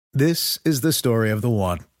This is the story of the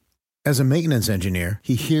one. As a maintenance engineer,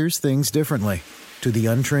 he hears things differently. To the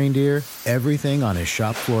untrained ear, everything on his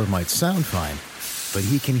shop floor might sound fine, but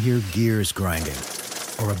he can hear gears grinding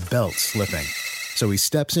or a belt slipping. So he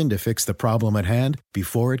steps in to fix the problem at hand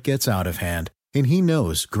before it gets out of hand. And he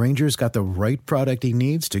knows Grainger's got the right product he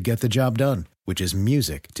needs to get the job done, which is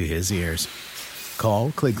music to his ears.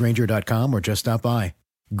 Call, click Grainger.com, or just stop by.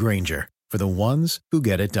 Grainger, for the ones who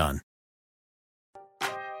get it done.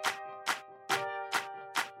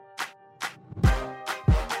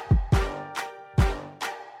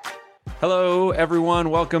 Hello,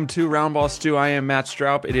 everyone. Welcome to Roundball Stew. I am Matt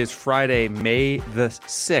Stroup. It is Friday, May the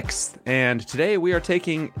 6th, and today we are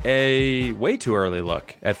taking a way too early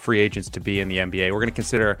look at free agents to be in the NBA. We're going to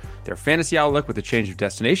consider their fantasy outlook with a change of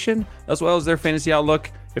destination, as well as their fantasy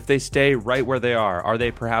outlook if they stay right where they are. Are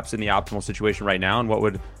they perhaps in the optimal situation right now, and what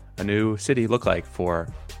would a new city look like for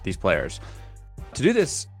these players? To do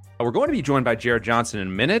this, we're going to be joined by Jared Johnson in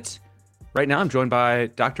a minute. Right now, I'm joined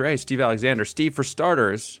by Dr. A, Steve Alexander. Steve, for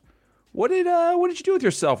starters, what did you do with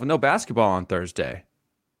yourself with no basketball on Thursday?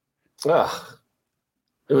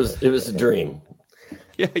 It was a dream.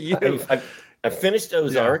 Yeah, I finished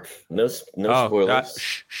Ozark. Yeah. No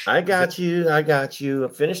spoilers. I got you. I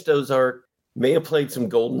finished Ozark. May have played some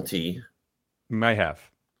Golden Tee. May have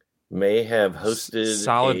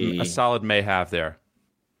hosted a solid may have there.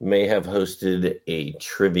 May have hosted a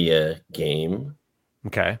trivia game.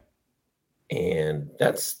 Okay. And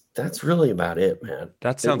that's really about it, man.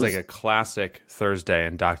 That sounds like a classic Thursday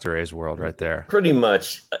in Dr. A's world right there. Pretty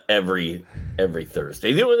much every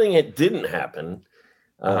Thursday. The only thing that didn't happen,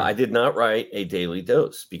 I did not write a daily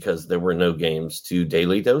dose because there were no games to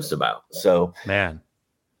daily dose about. So, man,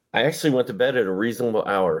 I actually went to bed at a reasonable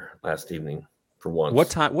hour last evening for once. What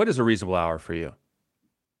time? What is a reasonable hour for you?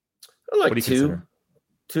 Like what do you two.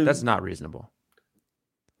 Two. That's not reasonable.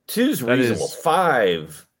 Two's reasonable.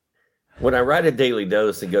 5. When I write a daily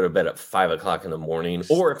dose and go to bed at 5 o'clock in the morning,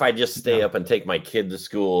 or if I just stay up and take my kid to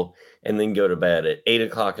school and then go to bed at 8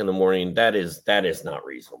 o'clock in the morning, that is not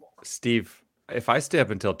reasonable. Steve, if I stay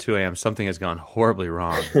up until 2 a.m., something has gone horribly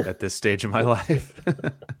wrong at this stage of my life.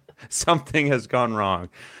 Something has gone wrong.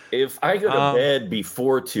 If I go to bed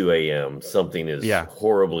before 2 a.m., something is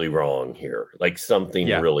horribly wrong here. Like something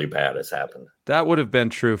really bad has happened. That would have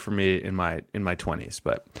been true for me in my 20s.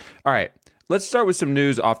 But all right. Let's start with some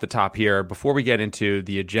news off the top here before we get into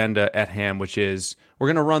the agenda at hand, which is we're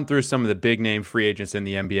going to run through some of the big name free agents in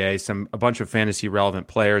the NBA, a bunch of fantasy relevant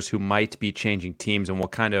players who might be changing teams, and we'll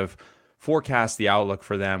kind of forecast the outlook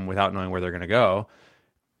for them without knowing where they're going to go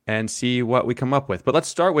and see what we come up with. But let's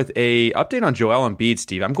start with a update on Joel Embiid,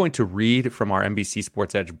 Steve. I'm going to read from our NBC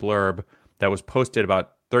Sports Edge blurb that was posted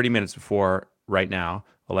about 30 minutes before right now,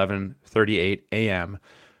 11:38 a.m.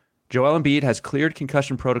 Joel Embiid has cleared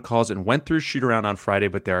concussion protocols and went through shoot-around on Friday,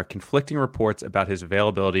 but there are conflicting reports about his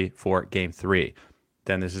availability for Game 3.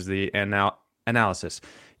 Then this is the analysis.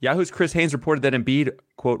 Yahoo's Chris Haynes reported that Embiid,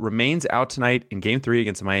 quote, remains out tonight in Game 3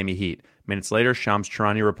 against the Miami Heat. Minutes later, Shams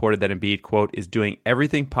Charania reported that Embiid, quote, is doing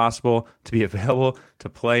everything possible to be available to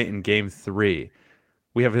play in Game 3.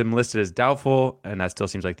 We have him listed as doubtful, and that still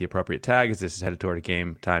seems like the appropriate tag as this is headed toward a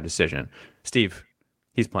game-time decision. Steve,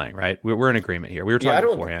 he's playing, right? We're in agreement here. We were talking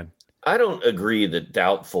beforehand. I don't agree that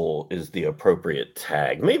doubtful is the appropriate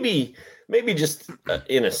tag. Maybe just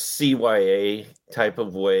in a CYA type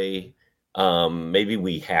of way. Maybe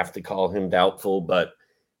we have to call him doubtful. But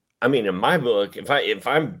I mean, in my book, if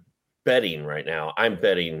I'm betting right now, I'm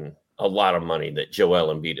betting a lot of money that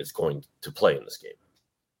Joel Embiid is going to play in this game.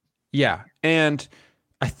 Yeah, and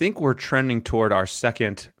I think we're trending toward our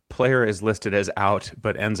second player is listed as out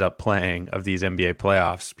but ends up playing of these NBA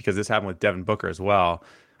playoffs, because this happened with Devin Booker as well,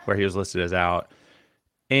 where he was listed as out.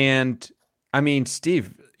 And I mean,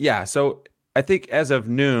 Steve, so I think as of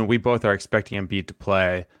noon, we both are expecting Embiid to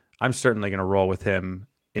play. I'm certainly going to roll with him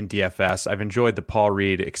in DFS. I've enjoyed the Paul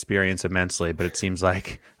Reed experience immensely, but it seems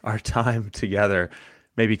like our time together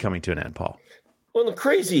may be coming to an end, Paul. Well, the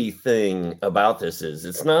crazy thing about this is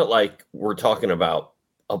it's not like we're talking about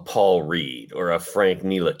a Paul Reed or a Frank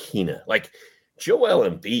Ntilikina. Like, Joel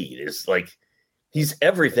Embiid is like, he's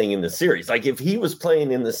everything in the series. Like, if he was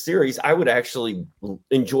playing in the series, I would actually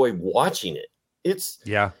enjoy watching it.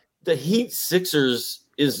 The Heat Sixers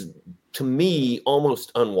is, to me,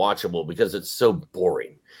 almost unwatchable because it's so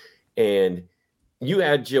boring. And you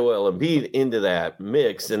add Joel Embiid into that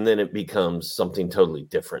mix, and then it becomes something totally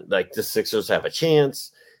different. Like, the Sixers have a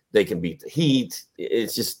chance. They can beat the Heat.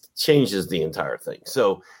 It just changes the entire thing.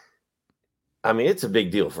 So, I mean, it's a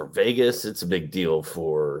big deal for Vegas. It's a big deal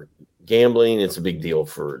for gambling. It's a big deal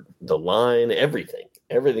for the line, everything.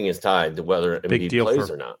 everything is tied to whether Embiid plays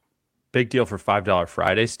or not. Big deal for $5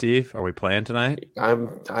 Friday, Steve. Are we playing tonight?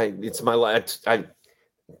 It's my last.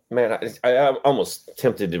 Man, I'm almost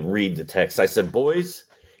tempted to read the text. I said, boys,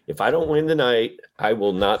 if I don't win tonight, I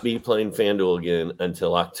will not be playing FanDuel again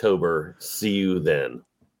until October. See you then.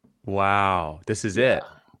 Wow. This is it.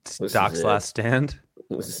 Doc's last stand.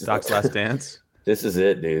 Doc's last dance. This is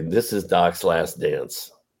it, dude. This is Doc's last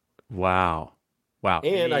dance. Wow.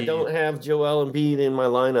 And I don't have Joel Embiid in my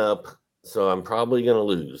lineup, so I'm probably going to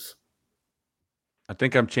lose. I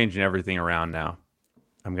think I'm changing everything around now.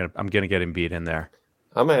 I'm gonna get Embiid in there.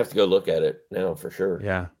 I'm gonna have to go look at it now for sure.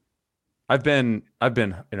 Yeah, I've been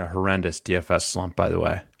in a horrendous DFS slump. By the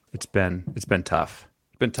way, it's been tough.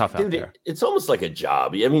 It's been tough out there. It's almost like a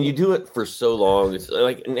job. I mean, you do it for so long. It's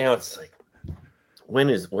like now it's like, when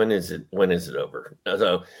is it over?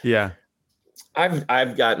 So yeah,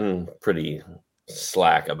 I've gotten pretty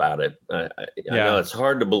slack about it. I know it's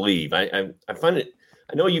hard to believe. I find it.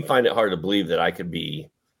 I know you find it hard to believe that I could be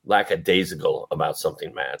lackadaisical about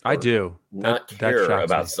something, Matt. I do not care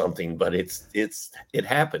about something, but it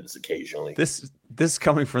happens occasionally. This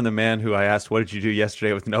coming from the man who I asked, "What did you do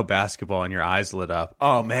yesterday with no basketball?" and your eyes lit up.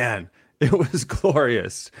 Oh man, it was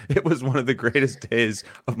glorious. It was one of the greatest days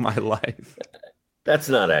of my life. That's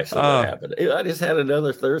not actually what happened. I just had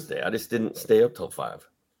another Thursday. I just didn't stay up till 5.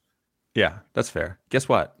 Yeah, that's fair. Guess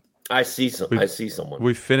what? I see someone.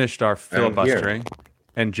 We finished our filibustering.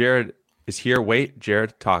 And Jared is here. Wait,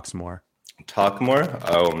 Jared talks more. Talk more?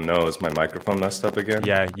 Oh no, is my microphone messed up again?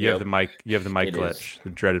 Yeah, you have the mic glitch, the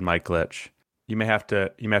dreaded mic glitch. You may have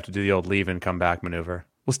to do the old leave and come back maneuver.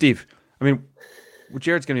 Well, Steve, I mean,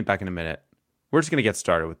 Jared's gonna be back in a minute. We're just gonna get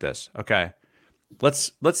started with this. Okay.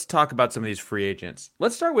 Let's talk about some of these free agents.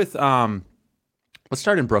 Let's start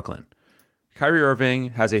in Brooklyn. Kyrie Irving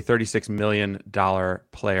has a $36 million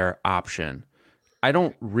player option. I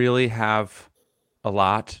don't really have a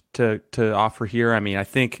lot to offer here. I mean, I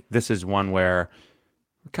think this is one where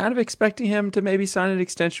we're kind of expecting him to maybe sign an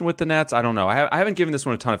extension with the Nets. I don't know. I haven't given this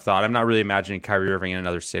one a ton of thought. I'm not really imagining Kyrie Irving in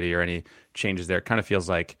another city or any changes there. It kind of feels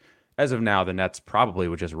like, as of now, the Nets probably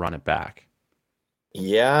would just run it back.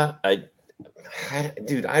 Yeah,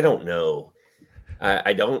 dude, I don't know.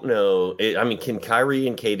 I don't know. I mean, can Kyrie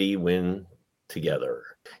and KD win together?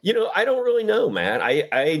 I don't really know, Matt.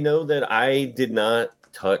 I know that I did not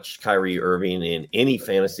touch Kyrie Irving in any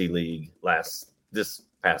fantasy league this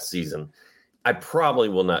past season. I probably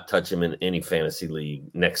will not touch him in any fantasy league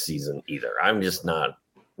next season either. I'm just not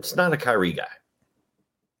a Kyrie guy.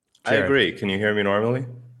 Jared. I agree. Can you hear me normally?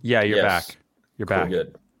 Yeah, you're back. You're back.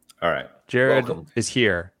 Good. All right. Jared is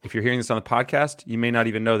here. If you're hearing this on the podcast, you may not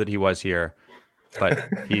even know that he was here, but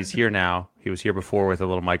he's here now. He was here before with a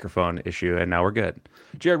little microphone issue, and now we're good.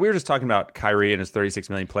 Jared, we were just talking about Kyrie and his $36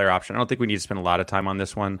 million player option. I don't think we need to spend a lot of time on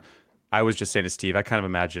this one. I was just saying to Steve, I kind of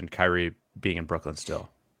imagined Kyrie being in Brooklyn still,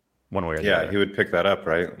 one way or the other. Yeah, he would pick that up,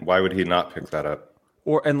 right? Why would he not pick that up?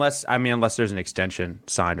 Or unless there's an extension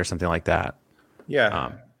signed or something like that.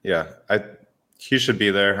 Yeah, he should be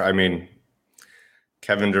there. I mean,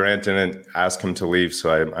 Kevin Durant didn't ask him to leave,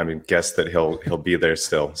 so I guess that he'll be there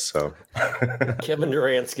still. So Kevin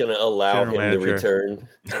Durant's going to allow him to return.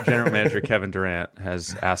 General Manager Kevin Durant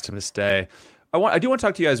has asked him to stay. I do want to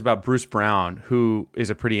talk to you guys about Bruce Brown, who is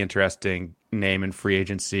a pretty interesting name in free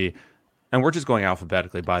agency, and we're just going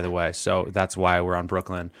alphabetically, by the way. So that's why we're on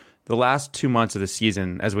Brooklyn. The last 2 months of the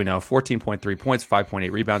season, as we know, 14.3 points,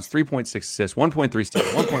 5.8 rebounds, 3.6 assists, 1.3 steals,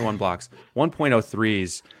 1.1 blocks, 1.0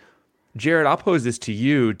 threes. Jared, I'll pose this to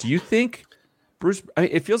you. Do you think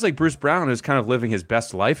it feels like Bruce Brown is kind of living his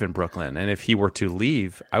best life in Brooklyn, and if he were to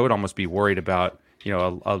leave, I would almost be worried about,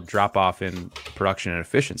 a drop off in production and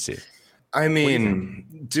efficiency. I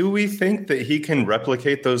mean, do we think that he can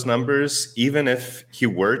replicate those numbers even if he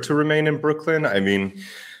were to remain in Brooklyn? I mean,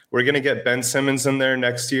 we're going to get Ben Simmons in there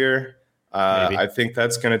next year. I think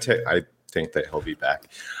that's going to take. I think that he'll be back,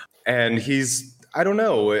 and I don't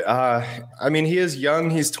know. I mean, he is young.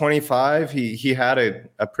 He's 25. He had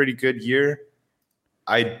a pretty good year.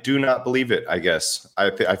 I do not believe it, I guess.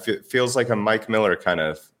 It feels like a Mike Miller kind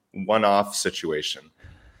of one-off situation.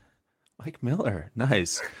 Mike Miller.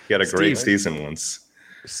 Nice. He had a great season once.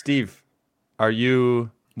 Steve, where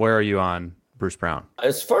are you on Bruce Brown?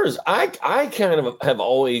 As far as I kind of have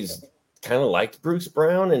always kind of liked Bruce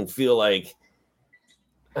Brown and feel like,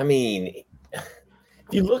 I mean, if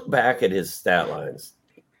you look back at his stat lines,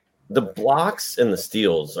 the blocks and the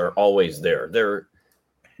steals are always there.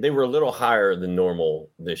 They were a little higher than normal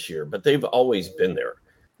this year, but they've always been there.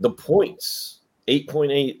 The points,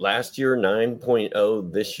 8.8 last year,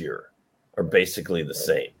 9.0 this year, are basically the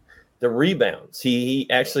same. the rebounds. He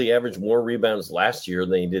actually averaged more rebounds last year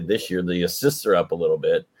than he did this year. The assists are up a little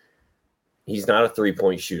bit. He's not a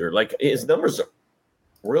 3-point shooter. Like, his numbers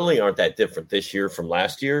really aren't that different this year from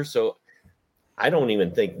last year. So I don't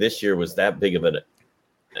even think this year was that big of an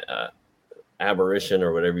aberration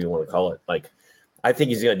or whatever you want to call it. Like, I think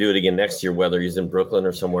he's going to do it again next year, whether he's in Brooklyn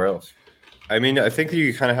or somewhere else. I mean, I think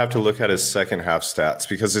you kind of have to look at his second half stats,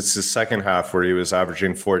 because it's his second half where he was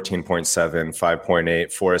averaging 14.7,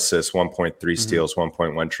 5.8, 4 assists, 1.3 steals,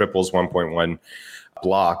 1.1 triples, 1.1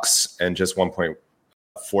 blocks, and just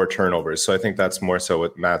 1.4 turnovers. So I think that's more so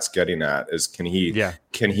what Matt's getting at, is can he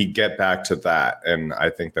get back to that? And I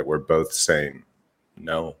think that we're both saying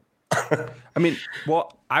no. I mean,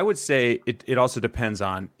 well, I would say it also depends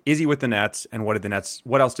on, is he with the Nets, and what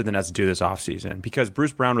else did the Nets do this offseason? Because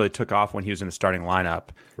Bruce Brown really took off when he was in the starting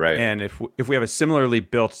lineup. Right. And if we have a similarly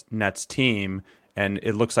built Nets team, and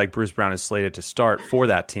it looks like Bruce Brown is slated to start for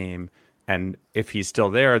that team, and if he's still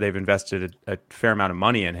there, they've invested a fair amount of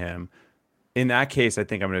money in him. In that case, I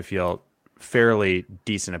think I'm going to feel fairly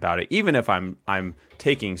decent about it, even if I'm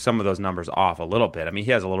taking some of those numbers off a little bit. I mean,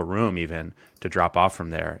 he has a little room even to drop off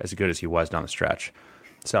from there, as good as he was down the stretch.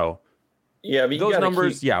 So yeah, but those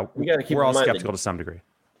numbers, we're all skeptical to some degree.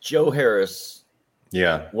 Joe Harris,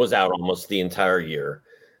 yeah, was out almost the entire year.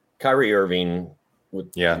 Kyrie Irving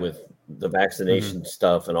with the vaccination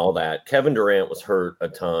stuff and all that. Kevin Durant was hurt a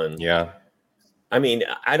ton. Yeah, I mean,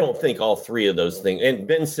 I don't think all three of those things. And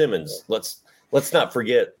Ben Simmons, let's not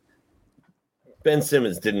forget, Ben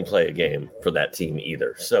Simmons didn't play a game for that team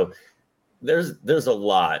either. So there's a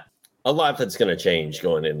lot that's going to change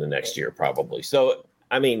going into next year probably. So,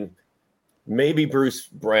 I mean, maybe Bruce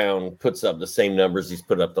Brown puts up the same numbers he's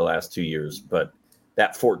put up the last 2 years, but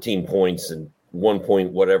that 14 points and 1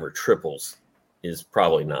 point whatever triples is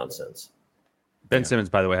probably nonsense. Ben Simmons,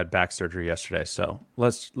 by the way, had back surgery yesterday. So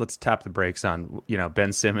let's tap the brakes on,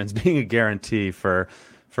 Ben Simmons being a guarantee for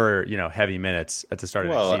heavy minutes at the start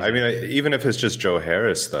of the season. I mean, even if it's just Joe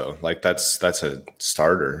Harris, though, like that's a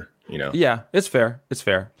starter, Yeah, it's fair. It's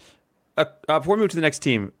fair. Before we move to the next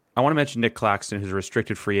team, I want to mention Nick Claxton, who's a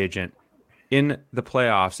restricted free agent. In the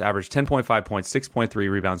playoffs, averaged 10.5 points, 6.3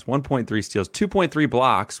 rebounds, 1.3 steals, 2.3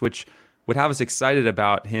 blocks, which would have us excited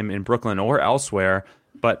about him in Brooklyn or elsewhere.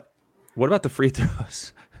 But what about the free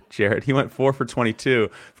throws, Jared? He went 4 for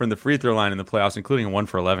 22 from the free throw line in the playoffs, including a 1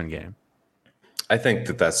 for 11 game. I think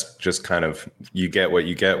that's just kind of, you get what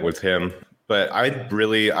you get with him. But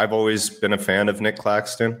I've always been a fan of Nick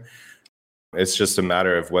Claxton. It's just a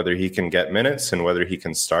matter of whether he can get minutes and whether he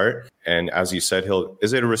can start. And as you said,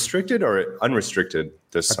 is it a restricted or unrestricted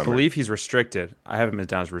this summer? I believe he's restricted. I have him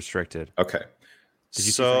down as restricted. Okay. Did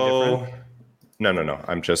you see something different? No.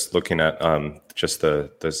 I'm just looking at just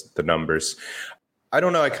the numbers. I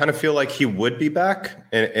don't know. I kind of feel like he would be back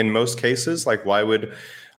in most cases. Like, why would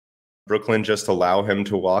Brooklyn just allow him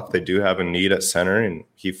to walk? They do have a need at center, and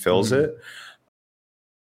he fills it.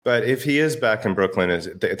 But if he is back in Brooklyn,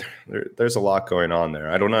 there's a lot going on there.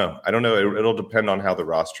 I don't know. It'll depend on how the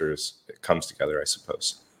roster comes together, I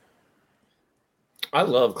suppose. I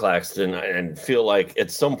love Claxton and feel like at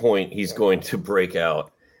some point he's going to break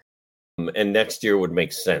out. And next year would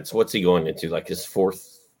make sense. What's he going into? Like his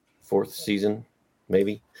fourth season,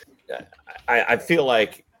 maybe? I feel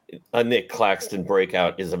like a Nick Claxton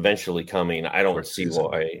breakout is eventually coming. I don't see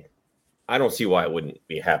why it wouldn't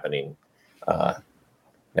be happening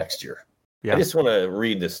next year. Yeah. I just want to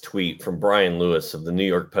read this tweet from Brian Lewis of the New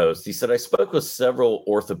York Post. He said, I spoke with several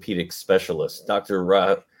orthopedic specialists, Dr.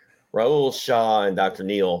 Rahul Shah and Dr.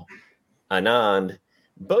 Neil Anand.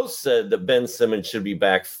 Both said that Ben Simmons should be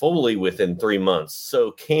back fully within 3 months.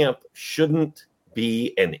 So camp shouldn't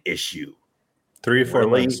be an issue. 3 or 4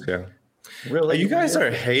 months, yeah. Really? You guys are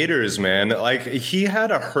haters, man. Like, he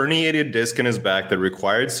had a herniated disc in his back that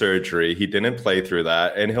required surgery. He didn't play through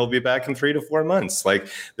that, and he'll be back in 3 to 4 months. Like,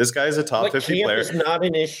 this guy's a top 50 player. Camp is not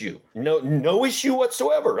an issue. No issue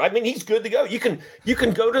whatsoever. I mean, he's good to go. You can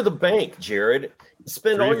go to the bank, Jared.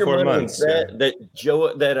 Spend all your money on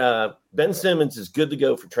that Ben Simmons is good to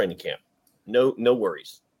go for training camp. No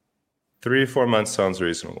worries. 3 to 4 months sounds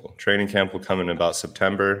reasonable. Training camp will come in about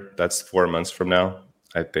September. That's 4 months from now.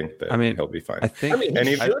 I think that he'll be fine. He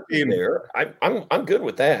should be there. I'm good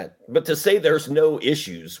with that. But to say there's no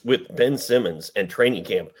issues with Ben Simmons and training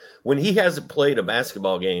camp when he hasn't played a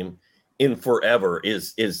basketball game in forever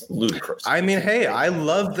is ludicrous. I mean, hey, I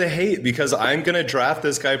love the hate because I'm going to draft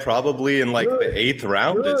this guy probably in like the 8th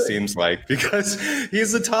round, it seems like, because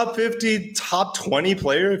he's a top 50, top 20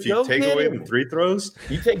 player if you take away the free throws.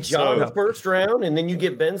 You take John in the first round and then you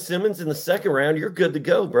get Ben Simmons in the second round, you're good to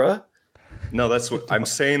go, bruh. No, that's what I'm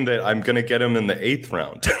saying, that I'm going to get him in the 8th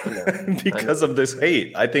round because of this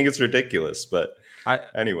hate. I think it's ridiculous, but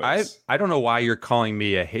anyways. I don't know why you're calling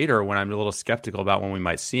me a hater when I'm a little skeptical about when we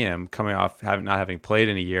might see him coming off not having played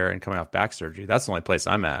in a year and coming off back surgery. That's the only place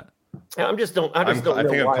I'm at. I think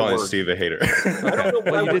I'm calling Steve a hater. I don't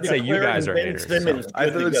know well, you did say you guys are haters. So.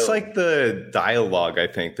 It's like the dialogue, I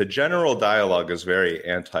think. The general dialogue is very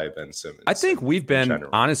anti-Ben Simmons. I think we've been,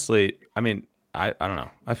 honestly, I mean, I don't know.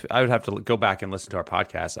 I would have to go back and listen to our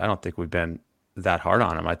podcast. I don't think we've been that hard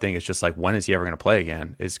on him. I think it's just like, when is he ever going to play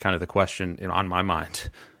again is kind of the question on my mind.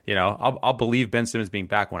 I'll believe Ben Simmons being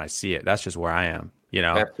back when I see it. That's just where I am.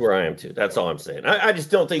 That's where I am too. That's all I'm saying. I just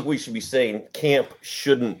don't think we should be saying camp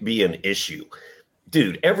shouldn't be an issue.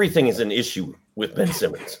 Dude, everything is an issue with Ben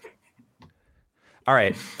Simmons. All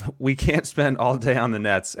right. We can't spend all day on the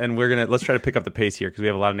Nets, and let's try to pick up the pace here because we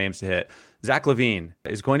have a lot of names to hit. Zach LaVine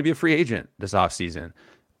is going to be a free agent this offseason.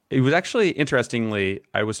 It was actually, interestingly,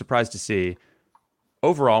 I was surprised to see,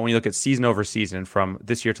 overall, when you look at season over season from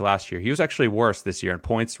this year to last year, he was actually worse this year in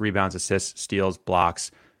points, rebounds, assists, steals, blocks,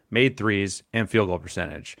 made threes, and field goal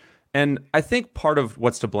percentage. And I think part of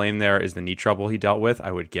what's to blame there is the knee trouble he dealt with,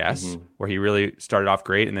 I would guess, where he really started off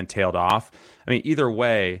great and then tailed off. I mean, either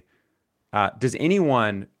way, does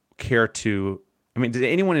anyone envisioning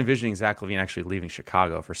Zach LaVine actually leaving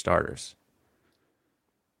Chicago for starters?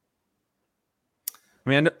 I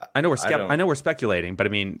mean, I know we're speculating, but I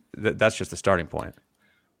mean, that's just the starting point.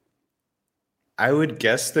 I would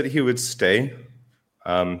guess that he would stay.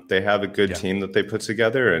 They have a good team that they put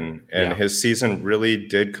together, and his season really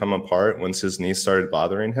did come apart once his knee started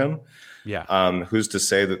bothering him. Yeah. Who's to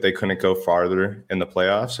say that they couldn't go farther in the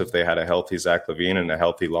playoffs if they had a healthy Zach LaVine and a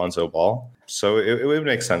healthy Lonzo Ball? So it would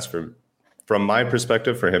make sense from my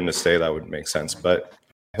perspective for him to stay. That would make sense, but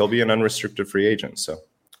he'll be an unrestricted free agent. So.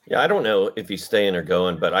 Yeah, I don't know if he's staying or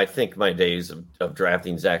going, but I think my days of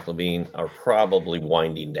drafting Zach LaVine are probably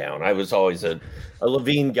winding down. I was always a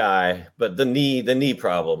LaVine guy, but the knee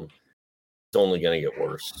problem is only going to get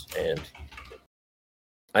worse, and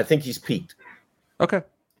I think he's peaked. Okay,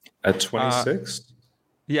 at 26.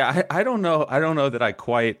 Yeah, I don't know. I don't know that I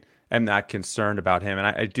quite am that concerned about him, and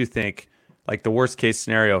I do think like the worst case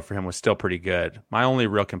scenario for him was still pretty good. My only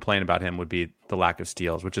real complaint about him would be the lack of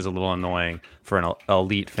steals, which is a little annoying for an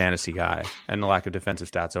elite fantasy guy, and the lack of defensive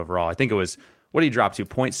stats overall. I think it was, what did he drop to?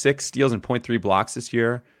 0.6 steals and 0.3 blocks this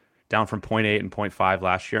year, down from 0.8 and 0.5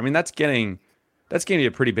 last year. I mean, that's getting to be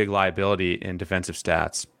a pretty big liability in defensive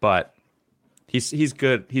stats, but he's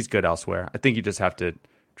good. He's good elsewhere. I think you just have to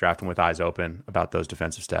draft him with eyes open about those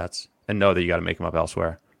defensive stats and know that you got to make him up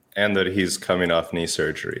elsewhere. And that he's coming off knee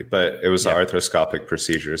surgery, but it was an arthroscopic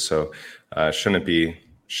procedure, so shouldn't be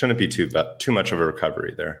too much of a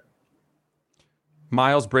recovery there.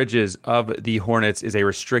 Miles Bridges of the Hornets is a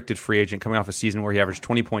restricted free agent coming off a season where he averaged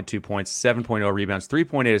 20.2 points, 7.0 rebounds,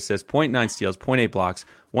 3.8 assists, 0.9 steals, 0.8 blocks,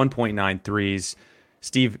 1.9 threes.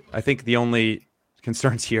 Steve, I think the only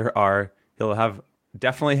concerns here are he'll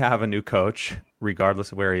definitely have a new coach,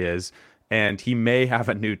 regardless of where he is, and he may have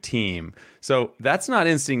a new team. So that's not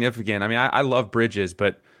insignificant. I mean, I love Bridges,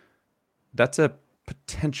 but that's a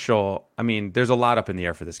potential. I mean, there's a lot up in the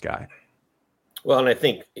air for this guy. Well, and I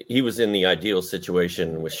think he was in the ideal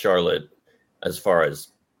situation with Charlotte as far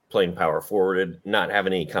as playing power forward, not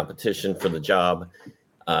having any competition for the job.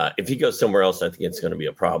 If he goes somewhere else, I think it's going to be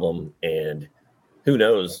a problem. And who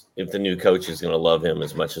knows if the new coach is going to love him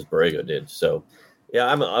as much as Borrego did. So, yeah,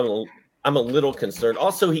 I'm a little concerned.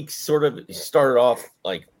 Also, he started off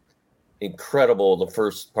like incredible the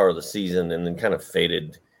first part of the season and then kind of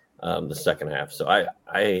faded the second half. So I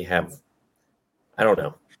don't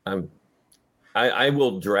know. I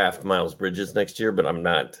will draft Miles Bridges next year, but I'm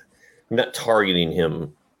not targeting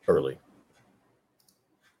him early.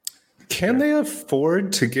 Can they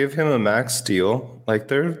afford to give him a max deal? Like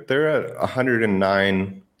they're at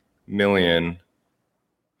 109 million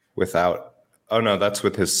without. Oh no, that's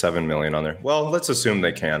with his 7 million on there. Well, let's assume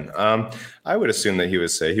they can. I would assume that he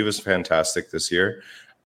would say he was fantastic this year.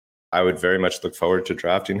 I would very much look forward to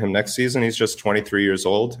drafting him next season. He's just 23 years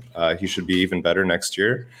old. He should be even better next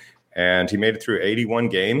year. And he made it through 81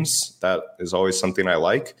 games. That is always something I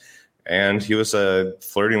like. And he was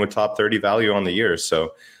flirting with top 30 value on the year.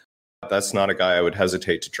 So that's not a guy I would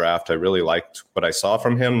hesitate to draft. I really liked what I saw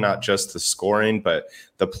from him, not just the scoring, but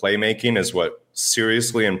the playmaking is what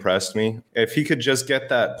seriously impressed me. If he could just get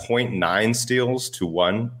that 0.9 steals to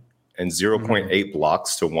 1 and 0.8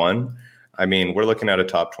 blocks to 1, I mean, we're looking at a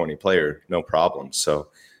top 20 player, no problem. So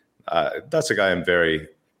that's a guy I'm very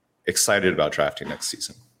excited about drafting next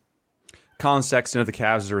season. Colin Sexton of the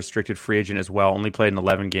Cavs is a restricted free agent as well, only played in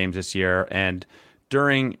 11 games this year. And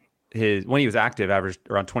during when he was active, averaged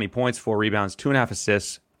around 20 points, 4 rebounds, 2.5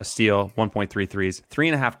 assists, a steal, 1.3 threes,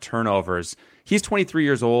 3.5 turnovers. He's 23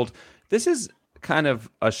 years old. This is kind of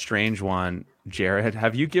a strange one, Jared.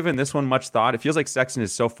 Have you given this one much thought? It feels like Sexton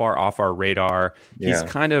is so far off our radar. He's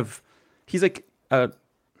like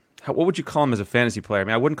what would you call him as a fantasy player? I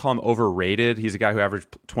mean, I wouldn't call him overrated. He's a guy who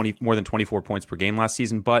averaged more than 24 points per game last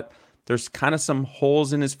season, but there's kind of some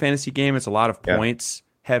holes in his fantasy game. It's a lot of points,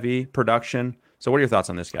 heavy production. So what are your thoughts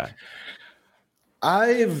on this guy?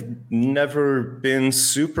 I've never been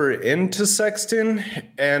super into Sexton,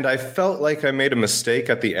 and I felt like I made a mistake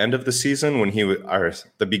at the end of the season or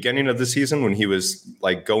the beginning of the season when he was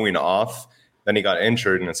like going off. Then he got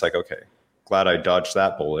injured, and it's like, okay, glad I dodged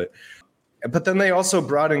that bullet. But then they also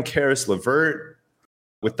brought in Karis LeVert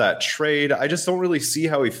with that trade. I just don't really see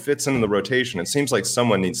how he fits into the rotation. It seems like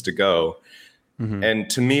someone needs to go. Mm-hmm. And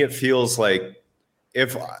to me, it feels like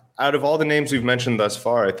if out of all the names we've mentioned thus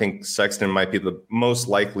far, I think Sexton might be the most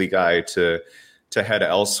likely guy to head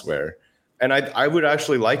elsewhere. And I would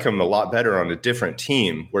actually like him a lot better on a different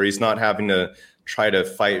team where he's not having to try to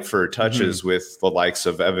fight for touches with the likes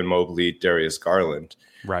of Evan Mobley, Darius Garland,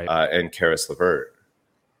 and Karis LeVert.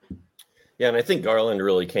 Yeah, and I think Garland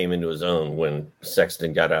really came into his own when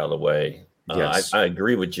Sexton got out of the way. Yes. I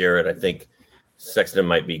agree with Jared. I think Sexton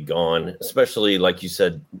might be gone, especially like you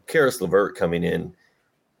said, Karis LeVert coming in.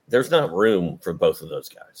 There's not room for both of those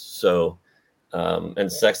guys. So,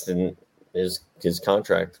 and Sexton, his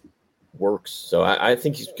contract works. So I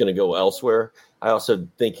think he's going to go elsewhere. I also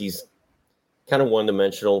think he's kind of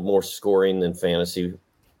one-dimensional, more scoring than fantasy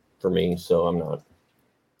for me. So I'm not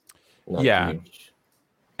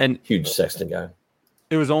huge Sexton guy.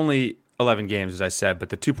 It was only 11 games, as I said, but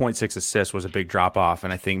the 2.6 assists was a big drop off.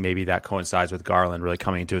 And I think maybe that coincides with Garland really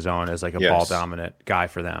coming into his own as like a ball dominant guy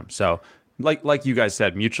for them. So like you guys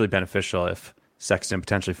said, mutually beneficial if Sexton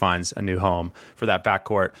potentially finds a new home for that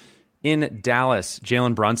backcourt. In Dallas,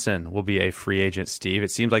 Jalen Brunson will be a free agent, Steve. It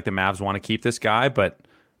seems like the Mavs want to keep this guy, but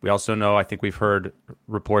we also know, I think we've heard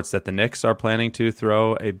reports that the Knicks are planning to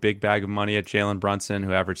throw a big bag of money at Jalen Brunson,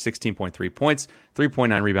 who averaged 16.3 points,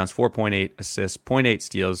 3.9 rebounds, 4.8 assists, 0.8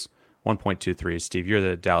 steals, 1.23. Steve, you're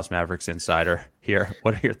the Dallas Mavericks insider here.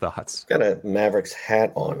 What are your thoughts? Got a Mavericks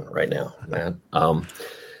hat on right now, man.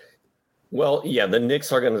 Well, yeah, the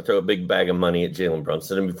Knicks are going to throw a big bag of money at Jalen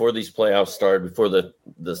Brunson. And before these playoffs started, before the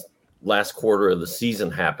last quarter of the season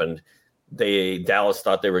happened, Dallas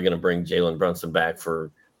thought they were going to bring Jalen Brunson back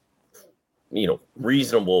for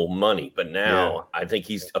reasonable money. But now I think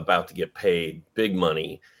he's about to get paid big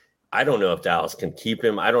money. I don't know if Dallas can keep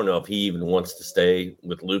him. I don't know if he even wants to stay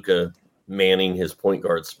with Luka manning his point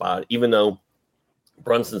guard spot, even though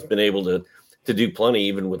Brunson's been able to do plenty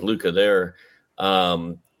even with Luka there.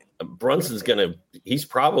 He's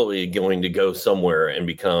probably going to go somewhere and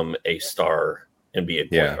become a star and be a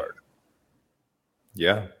point guard.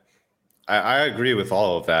 Yeah. I agree with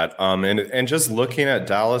all of that. And just looking at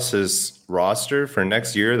Dallas's roster for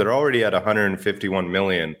next year, they're already at $151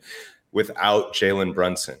 million without Jalen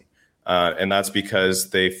Brunson. And that's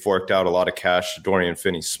because they forked out a lot of cash to Dorian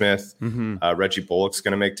Finney-Smith. Reggie Bullock's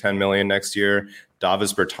going to make $10 million next year.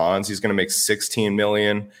 Davis Bertans, he's going to make $16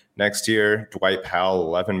 million next year. Dwight Powell,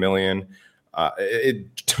 $11 million.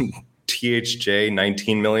 THJ,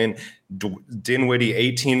 $19 million. Dinwiddie,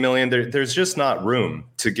 $18 million. There's just not room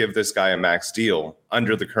to give this guy a max deal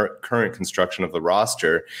under the current construction of the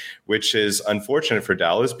roster, which is unfortunate for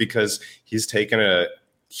Dallas because he's taken a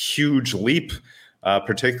huge leap,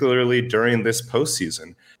 particularly during this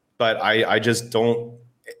postseason. But I just don't.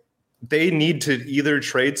 They need to either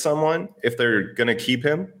trade someone if they're going to keep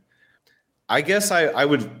him. I guess I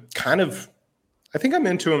would I think I'm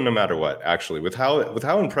into him no matter what, actually, with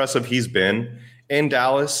how impressive he's been in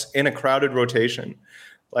Dallas in a crowded rotation.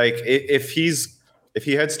 Like if he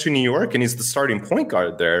heads to New York and he's the starting point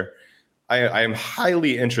guard there, I am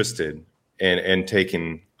highly interested in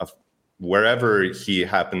taking wherever he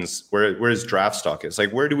happens, where his draft stock is.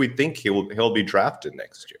 Like, where do we think he'll be drafted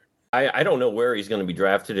next year? I don't know where he's going to be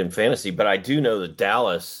drafted in fantasy, but I do know that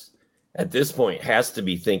Dallas at this point has to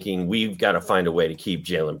be thinking we've got to find a way to keep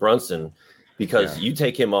Jalen Brunson, because you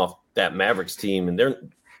take him off that Mavericks team and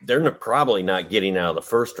they're probably not getting out of the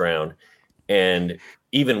first round. And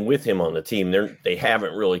even with him on the team, they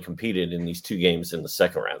haven't really competed in these 2 games in the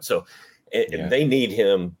second round. So they need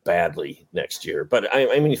him badly next year. But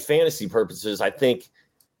I mean, fantasy purposes, I think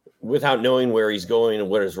without knowing where he's going and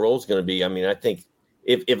what his role is going to be, I mean, I think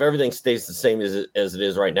if everything stays the same as it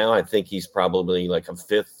is right now, I think he's probably like a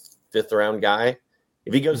fifth round guy.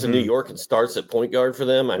 If he goes to New York and starts at point guard for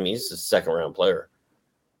them, I mean, he's a second round player.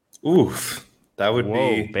 Oof. That would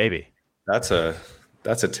be baby. That's a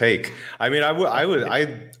That's a take. I mean,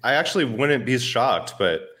 I actually wouldn't be shocked,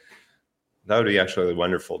 but that would be actually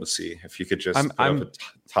wonderful to see if you could just put up a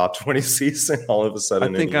top 20 season all of a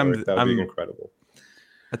sudden. That would be incredible.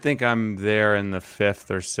 I think I'm there in the 5th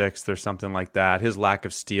or 6th or something like that. His lack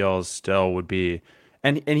of steals still would be,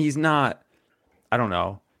 and he's not, I don't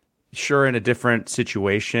know, sure, in a different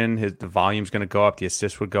situation, the volume's going to go up, the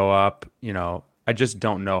assists would go up. I just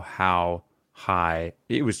don't know how high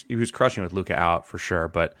he was crushing with Luka out for sure,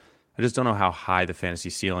 but I just don't know how high the fantasy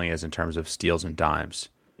ceiling is in terms of steals and dimes.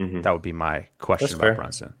 Mm-hmm. That would be my question about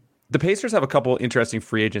Brunson. The Pacers have a couple interesting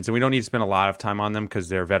free agents, and we don't need to spend a lot of time on them because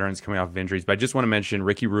they're veterans coming off of injuries. But I just want to mention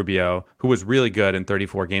Ricky Rubio, who was really good in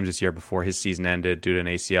 34 games this year before his season ended due to an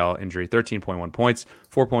ACL injury. 13.1 points,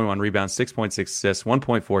 4.1 rebounds, 6.6 assists,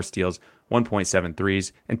 1.4 steals, 1.7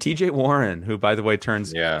 threes. And TJ Warren, who, by the way,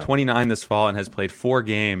 turns 29 this fall and has played 4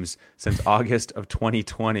 games since August of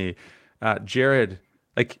 2020. Jared,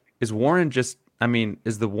 is Warren just...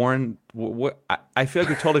 is the Warren? I feel like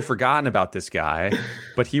we've totally forgotten about this guy,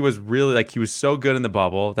 but he was really he was so good in the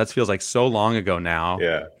bubble. That feels like so long ago now.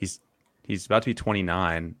 Yeah, he's about to be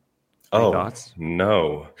 29. Any thoughts?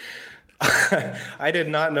 No, I did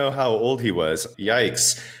not know how old he was.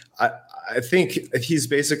 Yikes! I think he's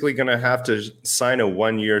basically going to have to sign a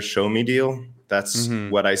 1-year show me deal. That's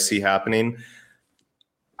what I see happening.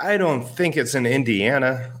 I don't think it's in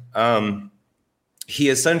Indiana. He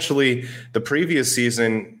essentially, the previous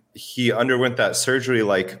season, he underwent that surgery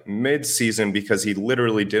mid-season because he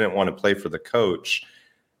literally didn't want to play for the coach.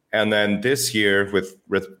 And then this year with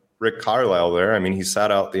Rick Carlisle there, he sat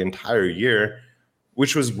out the entire year,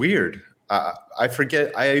 which was weird. I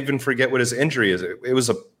even forget what his injury is. It was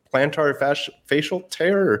a plantar facial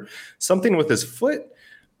tear or something with his foot.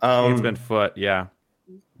 It's been foot, yeah.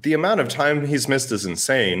 The amount of time he's missed is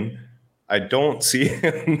insane. I don't see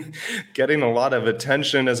him getting a lot of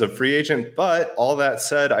attention as a free agent. But all that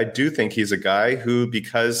said, I do think he's a guy who,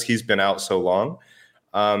 because he's been out so long,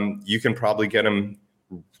 you can probably get him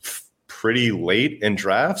pretty late in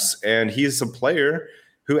drafts. And he's a player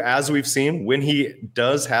who, as we've seen, when he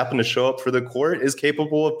does happen to show up for the court, is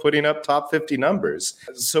capable of putting up top 50 numbers.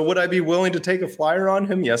 So would I be willing to take a flyer on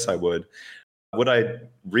him? Yes, I would. Would I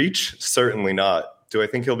reach? Certainly not. Do I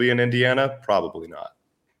think he'll be in Indiana? Probably not.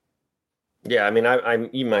 Yeah,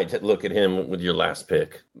 you might look at him with your last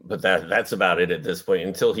pick, but that's about it at this point.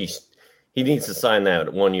 Until he needs to sign that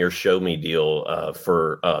 1-year show me deal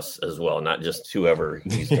for us as well, not just whoever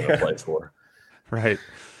he's going to play for. Right.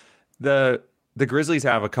 The Grizzlies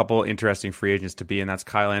have a couple interesting free agents to be, and that's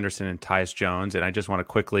Kyle Anderson and Tyus Jones. And I just want to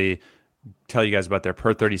quickly tell you guys about their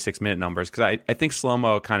per 36-minute numbers because I think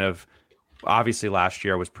Slow-Mo kind of. Obviously, last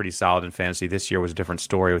year was pretty solid in fantasy. This year was a different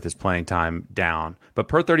story with his playing time down. But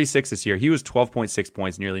per 36 this year, he was 12.6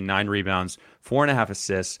 points, nearly 9 rebounds, 4.5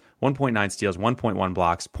 assists, 1.9 steals, 1.1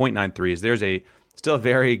 blocks, 0.9 threes. There's still a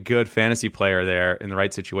very good fantasy player there in the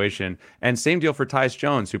right situation. And same deal for Tyus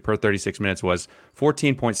Jones, who per 36 minutes was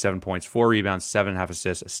 14.7 points, 4 rebounds, 7.5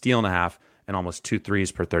 assists, a steal and a half, and almost 2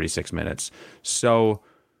 threes per 36 minutes. So,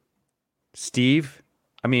 Steve,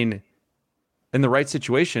 in the right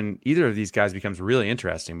situation, either of these guys becomes really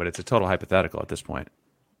interesting, but it's a total hypothetical at this point.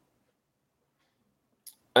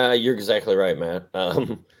 You're exactly right, Matt.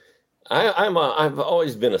 I've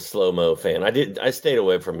always been a Slow-Mo fan. I stayed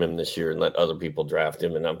away from him this year and let other people draft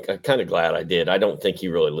him, and I'm kind of glad I did. I don't think he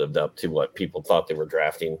really lived up to what people thought they were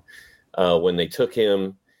drafting when they took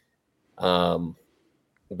him.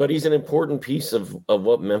 But he's an important piece of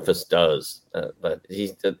what Memphis does. But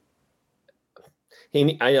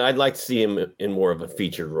I'd like to see him in more of a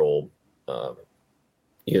featured role,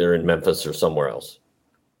 either in Memphis or somewhere else.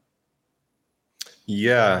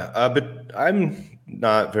 Yeah, but I'm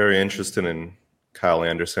not very interested in Kyle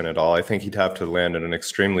Anderson at all. I think he'd have to land in an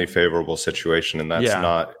extremely favorable situation, and that's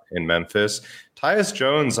not in Memphis. Tyus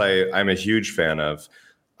Jones, I'm a huge fan of.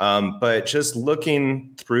 But just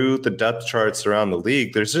looking through the depth charts around the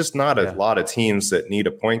league, there's just not a lot of teams that need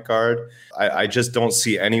a point guard. I just don't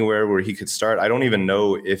see anywhere where he could start. I don't even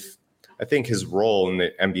know I think his role in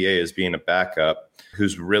the NBA is being a backup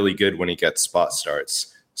who's really good when he gets spot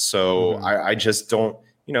starts. So I just don't,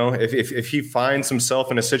 if he finds himself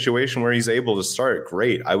in a situation where he's able to start,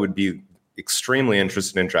 great. I would be extremely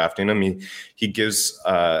interested in drafting him. He gives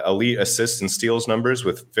elite assists and steals numbers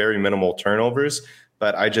with very minimal turnovers.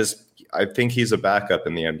 But I think he's a backup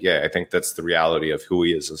in the NBA. I think that's the reality of who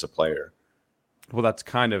he is as a player. Well, that's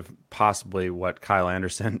kind of possibly what Kyle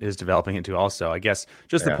Anderson is developing into also. I guess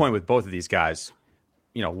just the point with both of these guys,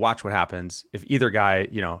 watch what happens. If either guy,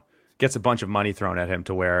 gets a bunch of money thrown at him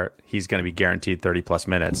to where he's going to be guaranteed 30-plus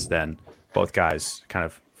minutes, then both guys kind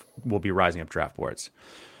of will be rising up draft boards.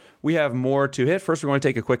 We have more to hit. First, we're going to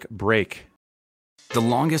take a quick break. The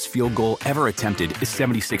longest field goal ever attempted is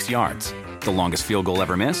 76 yards. The longest field goal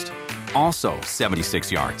ever missed? Also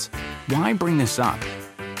 76 yards. Why bring this up?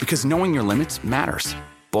 Because knowing your limits matters,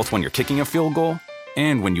 both when you're kicking a field goal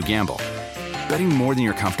and when you gamble. Betting more than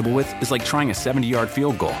you're comfortable with is like trying a 70-yard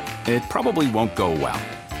field goal. It probably won't go well.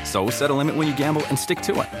 So set a limit when you gamble and stick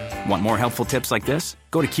to it. Want more helpful tips like this?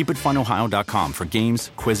 Go to keepitfunohio.com for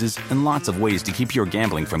games, quizzes, and lots of ways to keep your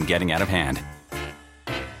gambling from getting out of hand.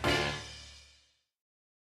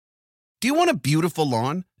 Do you want a beautiful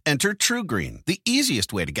lawn? Enter TruGreen, the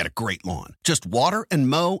easiest way to get a great lawn. Just water and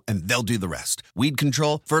mow, and they'll do the rest. Weed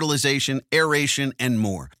control, fertilization, aeration, and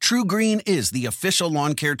more. TruGreen is the official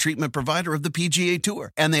lawn care treatment provider of the PGA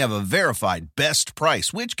Tour, and they have a verified best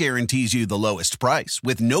price, which guarantees you the lowest price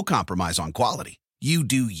with no compromise on quality. You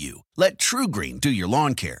do you. Let TruGreen do your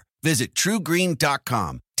lawn care. Visit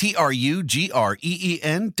TruGreen.com,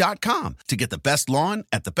 TruGreen.com, to get the best lawn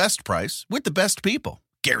at the best price with the best people.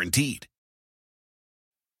 Guaranteed.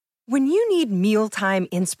 When you need mealtime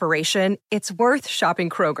inspiration, it's worth shopping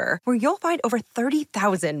Kroger, where you'll find over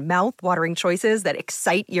 30,000 mouth-watering choices that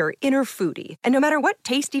excite your inner foodie. And no matter what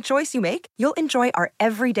tasty choice you make, you'll enjoy our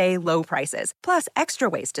everyday low prices, plus extra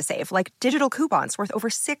ways to save, like digital coupons worth over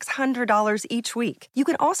 $600 each week. You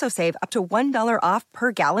can also save up to $1 off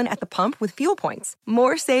per gallon at the pump with fuel points.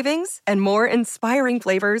 More savings and more inspiring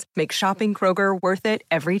flavors make shopping Kroger worth it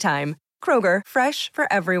every time. Kroger, fresh for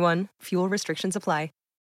everyone. Fuel restrictions apply.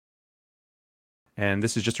 And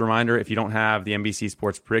this is just a reminder, if you don't have the NBC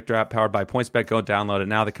Sports Predictor app powered by PointsBet, go download it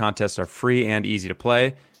now. The contests are free and easy to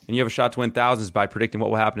play, and you have a shot to win thousands by predicting what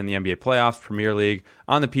will happen in the NBA playoffs, Premier League,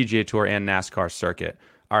 on the PGA Tour, and NASCAR circuit.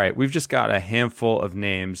 All right, we've just got a handful of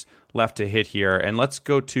names left to hit here, and let's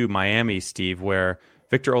go to Miami, Steve, where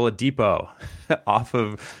Victor Oladipo, off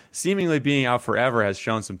of seemingly being out forever, has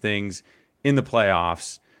shown some things in the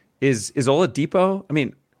playoffs. Is Oladipo, I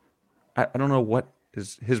mean, I don't know what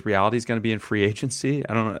his reality is going to be in free agency.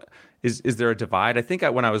 I don't know. Is there a divide? I think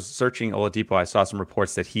when I was searching Oladipo, I saw some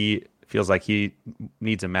reports that he feels like he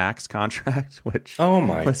needs a max contract, which... Oh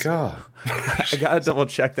my God. I got to double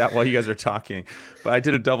check that while you guys are talking, but I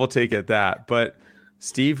did a double take at that. But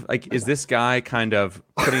Steve, like, is this guy kind of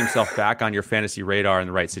putting himself back on your fantasy radar in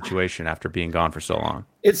the right situation after being gone for so long?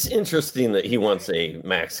 It's interesting that he wants a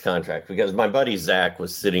max contract, because my buddy Zach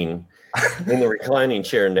was sitting in the reclining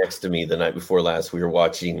chair next to me the night before last. We were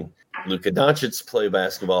watching Luka Doncic play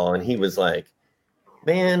basketball, and he was like,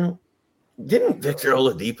 man, didn't Victor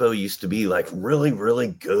Oladipo used to be like really, really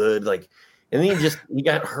good? Like, and then he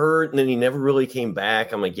got hurt, and then he never really came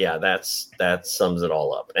back. I'm like, yeah, that sums it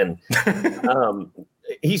all up. And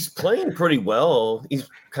he's playing pretty well. He's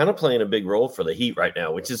kind of playing a big role for the Heat right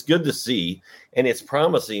now, which is good to see. And it's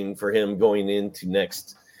promising for him going into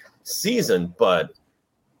next season. But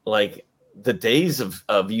like, the days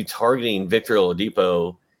of you targeting Victor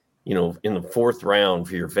Oladipo, you know, in the fourth round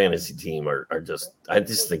for your fantasy team are just, I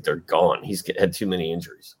just think they're gone. He's had too many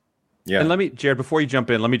injuries. Yeah. And Jared, before you jump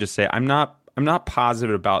in, let me just say, I'm not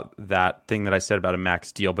positive about that thing that I said about a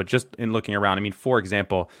max deal, but just in looking around, I mean, for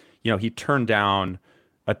example, you know, he turned down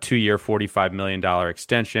a 2-year, $45 million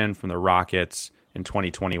extension from the Rockets in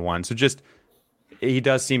 2021. So just, he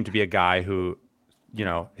does seem to be a guy who, you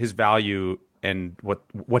know, his value and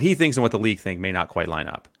what he thinks and what the league think may not quite line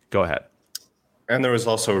up. Go ahead. And there was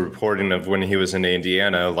also reporting of when he was in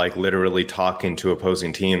Indiana, like literally talking to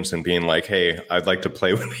opposing teams and being like, hey, I'd like to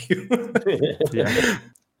play with you. Yeah.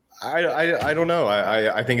 I don't know.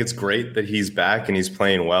 I think it's great that he's back and he's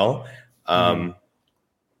playing well.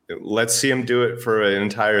 Let's see him do it for an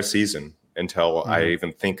entire season until I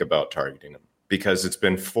even think about targeting him, because it's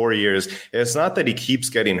been 4 years. It's not that he keeps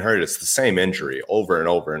getting hurt. It's the same injury over and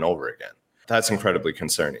over and over again. That's incredibly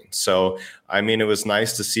concerning. So, I mean, it was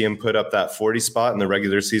nice to see him put up that 40 spot in the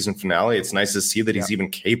regular season finale. It's nice to see that he's even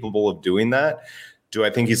capable of doing that. Do I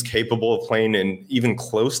think he's capable of playing in even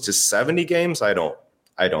close to 70 games? I don't.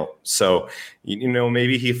 So, you know,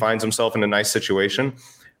 maybe he finds himself in a nice situation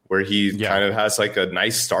where he kind of has like a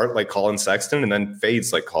nice start like Colin Sexton and then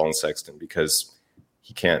fades like Colin Sexton because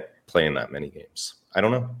he can't play in that many games. I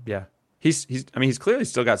don't know. Yeah. He's clearly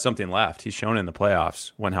still got something left. He's shown in the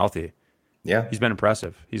playoffs when healthy. Yeah. He's been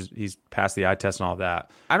impressive. He's passed the eye test and all that.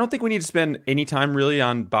 I don't think we need to spend any time really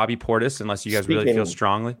on Bobby Portis unless you guys really feel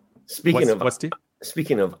strongly.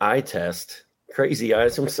 Speaking of eye test, Crazy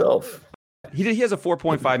Eyes himself. He has a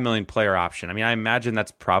 $4.5 million player option. I mean, I imagine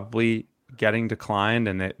that's probably getting declined,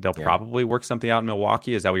 and they'll probably work something out in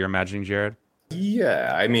Milwaukee. Is that what you're imagining, Jared?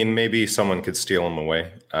 Yeah. I mean, maybe someone could steal him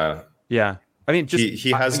away. Yeah. I mean, just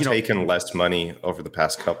he has taken less money over the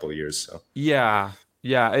past couple of years. So yeah.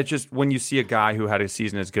 It's just when you see a guy who had a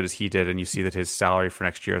season as good as he did, and you see that his salary for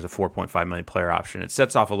next year is a $4.5 million player option, it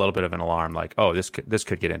sets off a little bit of an alarm. Like, oh, this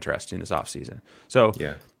could get interesting this offseason. So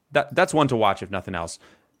yeah, that's one to watch if nothing else.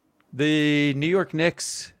 The New York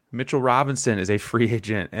Knicks, Mitchell Robinson is a free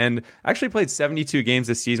agent and actually played 72 games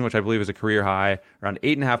this season, which I believe is a career high. Around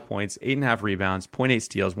 8.5 points, 8.5 rebounds, 0.8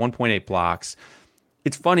 steals, 1.8 blocks.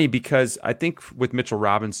 It's funny because I think with Mitchell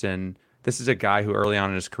Robinson, this is a guy who early on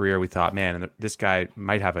in his career we thought, man, this guy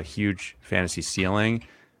might have a huge fantasy ceiling.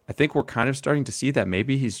 I think we're kind of starting to see that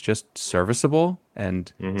maybe he's just serviceable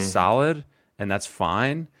and solid, and that's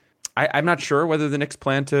fine. I'm not sure whether the Knicks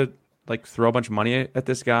plan to like throw a bunch of money at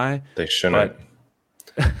this guy. They shouldn't.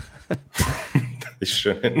 They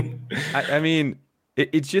shouldn't. I mean,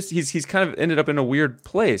 it's just he's kind of ended up in a weird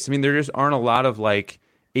place. I mean, there just aren't a lot of like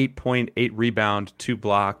 8.8 rebound, 2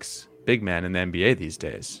 blocks big men in the NBA these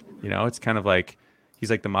days. You know, it's kind of like he's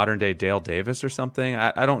like the modern day Dale Davis or something.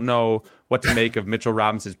 I don't know what to make of Mitchell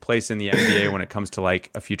Robinson's place in the NBA when it comes to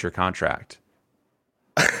like a future contract.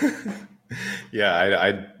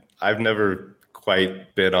 Yeah, I've never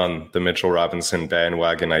quite bid on the Mitchell Robinson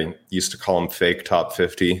bandwagon. I used to call him fake top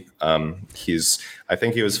 50. I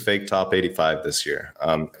think he was fake top 85 this year.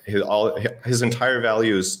 His entire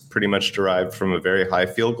value is pretty much derived from a very high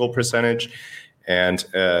field goal percentage and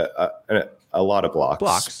a lot of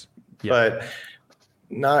blocks. Yeah. But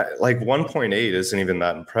not like 1.8 isn't even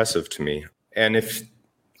that impressive to me. And if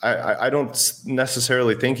I don't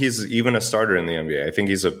necessarily think he's even a starter in the NBA. I think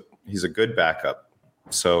he's a good backup.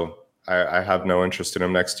 So I have no interest in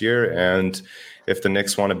him next year. And if the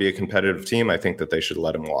Knicks want to be a competitive team, I think that they should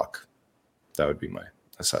let him walk. That would be my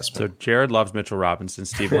assessment. So Jared loves Mitchell Robinson.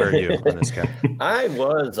 Steve, where are you on this guy? I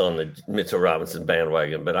was on the Mitchell Robinson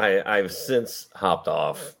bandwagon, but I've since hopped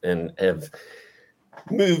off and have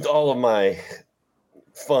moved all of my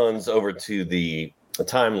funds over to the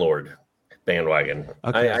Time Lord bandwagon.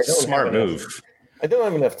 Okay. I don't Smart move. I don't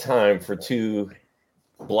have enough time for 2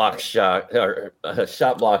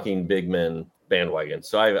 shot blocking big men bandwagon.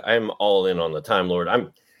 So I'm all in on the Time Lord.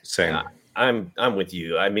 I'm with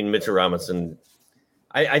you. I mean, Mitchell Robinson,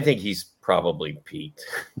 I think he's probably peaked.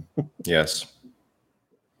 Yes.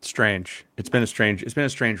 Strange. It's been a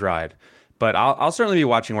strange ride, but I'll certainly be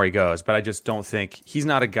watching where he goes. But I just don't think he's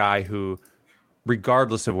not a guy who,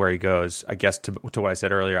 regardless of where he goes, I guess to what I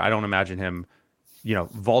said earlier, I don't imagine him,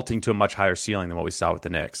 vaulting to a much higher ceiling than what we saw with the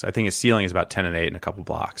Knicks. I think his ceiling is about 10 and 8 and a couple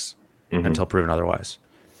blocks until proven otherwise.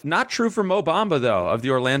 Not true for Mo Bamba, though, of the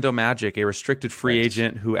Orlando Magic, a restricted free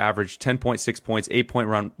agent who averaged 10.6 points,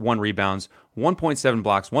 8.1 rebounds, 1.7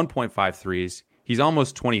 blocks, 1.5 threes. He's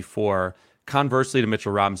almost 24. Conversely to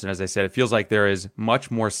Mitchell Robinson, as I said, it feels like there is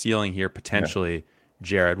much more ceiling here potentially. Yeah.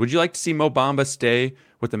 Jared, would you like to see Mo Bamba stay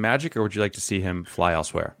with the Magic, or would you like to see him fly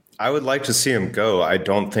elsewhere? I would like to see him go. I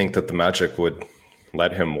don't think that the Magic would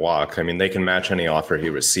let him walk. I mean, they can match any offer he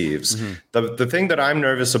receives. The thing that I'm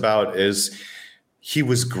nervous about is he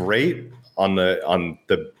was great on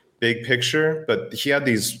the big picture, but he had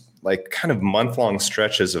these like kind of month-long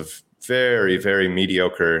stretches of very, very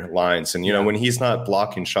mediocre lines. And, when he's not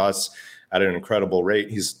blocking shots at an incredible rate,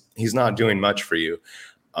 he's not doing much for you.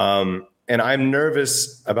 And I'm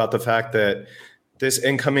nervous about the fact that this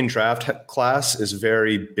incoming draft class is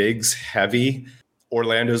very bigs heavy.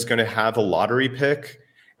 Orlando's going to have a lottery pick.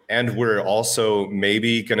 And we're also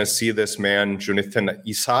maybe going to see this man, Jonathan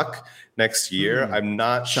Isaac, next year. I'm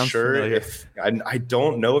not sure if I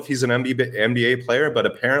don't know if he's an NBA player, but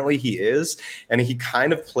apparently he is. And he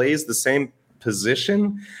kind of plays the same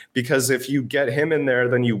position, because if you get him in there,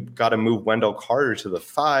 then you got to move Wendell Carter to the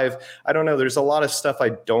 5. I don't know. There's a lot of stuff I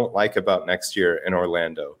don't like about next year in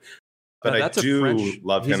Orlando. But I do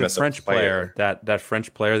love him as a French player. That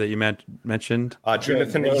French player that you mentioned,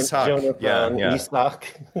 Jonathan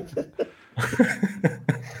Isaac.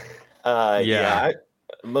 Isaac.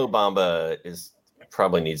 Mo Bamba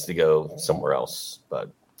probably needs to go somewhere else.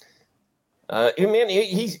 But man,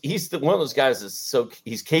 he's one of those guys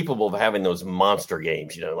he's capable of having those monster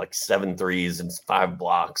games. Like 7 threes and 5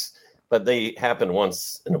 blocks, but they happen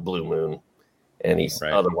once in a blue moon, and he's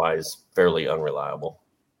otherwise fairly unreliable.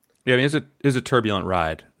 Yeah, I mean, it was a turbulent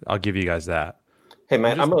ride. I'll give you guys that. Hey,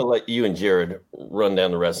 man, I'm going to let you and Jared run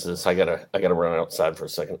down the rest of this. I gotta run outside for a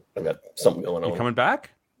second. I got something going on. You coming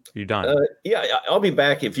back? Are you done? Yeah, I'll be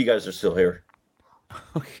back if you guys are still here.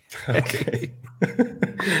 Okay.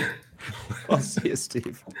 I'll see you,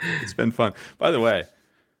 Steve. It's been fun. By the way,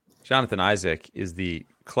 Jonathan Isaac is the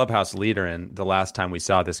clubhouse leader in the last time we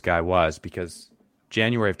saw this guy was because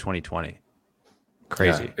January of 2020.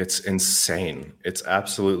 Crazy. Yeah, it's insane. It's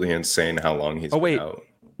absolutely insane how long he's been out.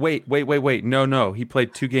 Wait. No. He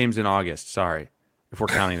played 2 games in August. Sorry, if we're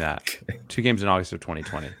counting that. Okay. 2 games in August of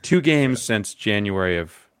 2020. 2 games since January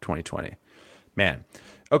of 2020. Man.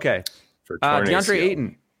 Okay. DeAndre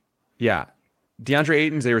Ayton. Yeah. DeAndre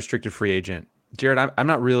Ayton's a restricted free agent. Jared, I'm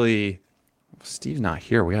not really... Steve's not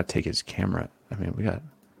here. We got to take his camera. I mean, we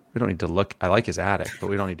don't need to look. I like his attic, but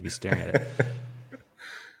we don't need to be staring at it.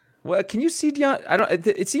 Well, can you see DeAndre?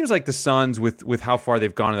 It seems like the Suns, with how far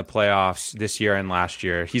they've gone in the playoffs this year and last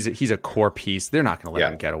year, he's a core piece. They're not going to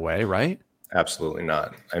let him get away, right? Absolutely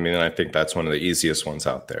not. I mean, I think that's one of the easiest ones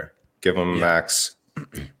out there. Give him a max,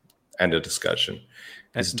 end of discussion.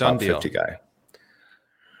 He's a top 50 guy.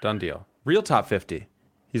 Done deal. Real top 50.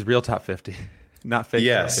 He's real top 50. Not fake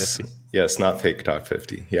top 50. Yes, not fake top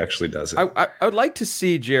 50. He actually does it. I would like to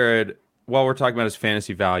see, Jared, while we're talking about his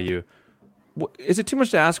fantasy value, is it too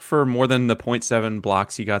much to ask for more than the 0.7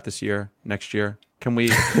 blocks he got next year? Can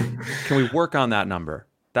we work on that number?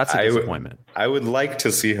 That's a disappointment. I would like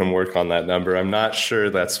to see him work on that number. I'm not sure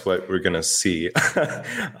that's what we're going to see.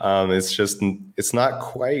 It's not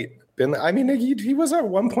quite been. I mean, he was at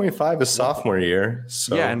 1.5 his sophomore year.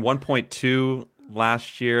 So. Yeah, and 1.2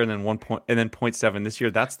 last year, and then 0.7 this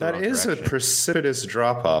year. That is a precipitous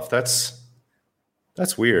drop off. That's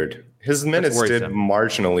weird. His minutes did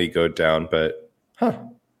marginally go down, but I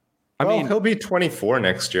mean, he'll be 24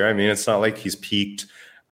 next year. I mean, it's not like he's peaked,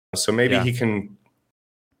 so maybe he can.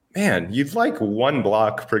 Man, you'd like 1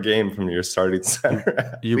 block per game from your starting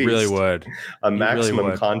center. You really would. A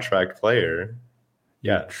maximum contract player.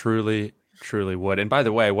 Yeah, truly would. And by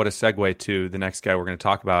the way, what a segue to the next guy we're going to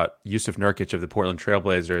talk about, Yusuf Nurkic of the Portland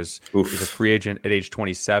Trailblazers. He's a free agent at age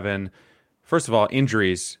 27. First of all,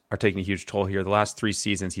 injuries are taking a huge toll here. The last 3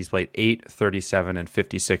 seasons, he's played 8, 37, and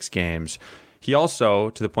 56 games. He also,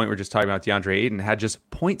 to the point we're just talking about DeAndre Ayton, had just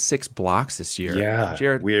 0.6 blocks this year. Yeah,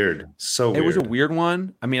 Jared, weird. So weird. It was a weird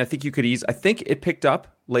one. I mean, I think it picked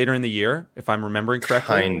up later in the year, if I'm remembering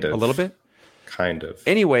correctly. Kind of. A little bit? Kind of.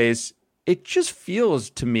 Anyways, it just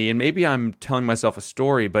feels to me, and maybe I'm telling myself a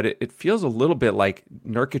story, but it feels a little bit like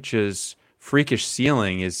Nurkic's freakish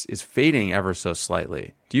ceiling is fading ever so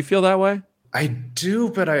slightly. Do you feel that way? I do,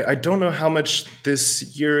 but I don't know how much this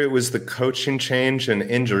year it was the coaching change and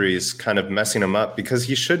injuries kind of messing him up, because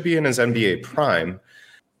he should be in his NBA prime.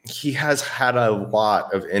 He has had a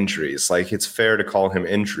lot of injuries. Like, it's fair to call him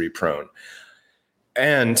injury prone.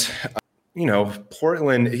 And,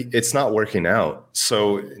 Portland, it's not working out.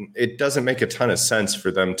 So it doesn't make a ton of sense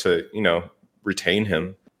for them to, retain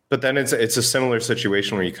him. But then it's a similar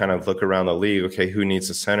situation where you kind of look around the league. Okay, who needs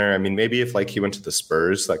a center? I mean, maybe if he went to the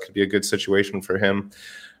Spurs, that could be a good situation for him.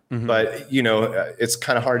 Mm-hmm. But it's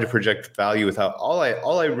kind of hard to project value without. All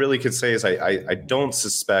I really could say is I don't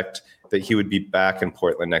suspect that he would be back in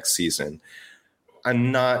Portland next season.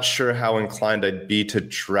 I'm not sure how inclined I'd be to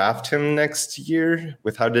draft him next year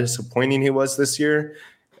with how disappointing he was this year.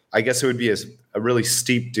 I guess it would be a really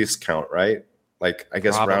steep discount, right? Like, I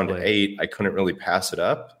guess Probably. Round 8, I couldn't really pass it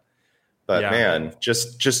up. But man,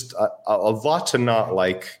 just a lot to not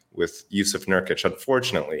like with Yusuf Nurkic,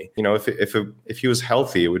 unfortunately. If he was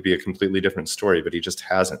healthy, it would be a completely different story, but he just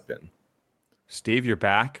hasn't been. Steve, you're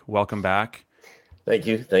back. Welcome back. Thank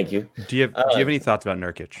you. Do you have any thoughts about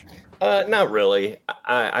Nurkic? Not really.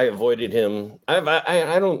 I avoided him.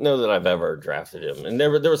 I don't know that I've ever drafted him. And there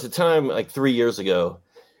was a time like 3 years ago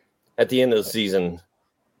at the end of the season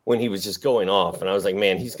when he was just going off, and I was like,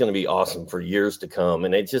 man, he's going to be awesome for years to come.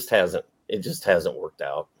 And it just hasn't worked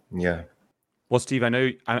out. Yeah. Well, Steve,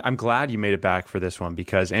 I'm glad you made it back for this one,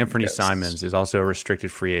 because Anthony Simons is also a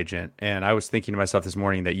restricted free agent. And I was thinking to myself this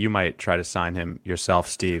morning that you might try to sign him yourself,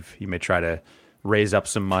 Steve. You may try to raise up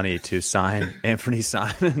some money to sign Anthony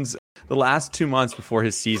Simons. The last 2 months before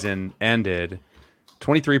his season ended,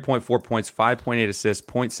 23.4 points, 5.8 assists,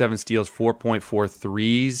 0.7 steals, 4.4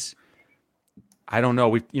 threes. I don't know.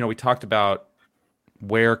 We talked about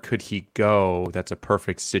where could he go. That's a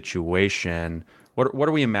perfect situation. What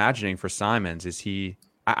are we imagining for Simons? Is he?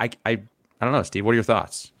 I don't know, Steve. What are your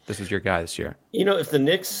thoughts? This was your guy this year. If the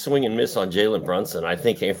Knicks swing and miss on Jalen Brunson, I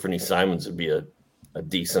think Anthony Simons would be a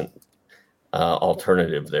decent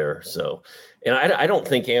alternative there. So, and I don't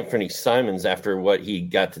think Anthony Simons, after what he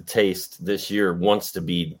got to taste this year, wants to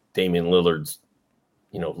be Damian Lillard's,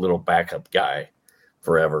 little backup guy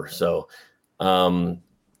forever. So,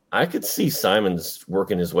 I could see Simons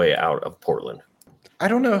working his way out of Portland. I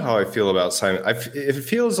don't know how I feel about Simon. It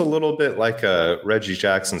feels a little bit like a Reggie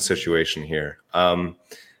Jackson situation here.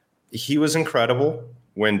 He was incredible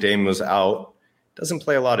when Dame was out. Doesn't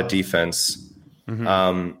play a lot of defense.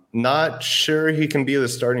 Not sure he can be the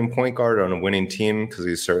starting point guard on a winning team because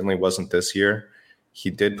he certainly wasn't this year. He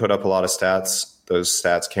did put up a lot of stats. Those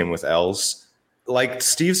stats came with L's. Like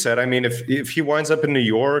Steve said, I mean, if he winds up in New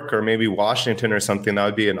York or maybe Washington or something, that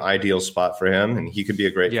would be an ideal spot for him, and he could be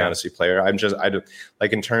a great fantasy player.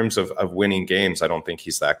 Like in terms of winning games, I don't think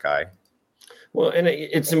he's that guy. Well, and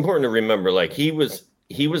it's important to remember, like he was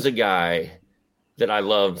a guy that I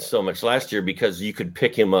loved so much last year because you could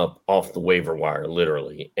pick him up off the waiver wire,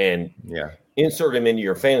 literally, and insert him into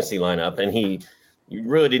your fantasy lineup, and you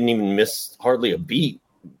really didn't even miss hardly a beat,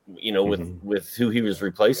 with who he was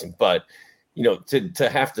replacing. But to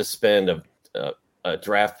have to spend a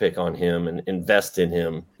draft pick on him and invest in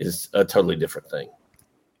him is a totally different thing.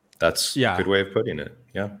 That's a good way of putting it.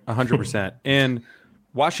 Yeah, 100%. And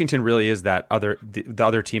Washington really is the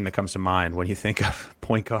other team that comes to mind when you think of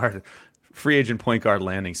point guard, free agent point guard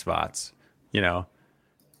landing spots. Yeah,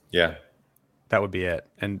 that would be it.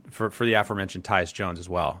 And for the aforementioned Tyus Jones as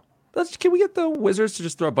well. Can we get the Wizards to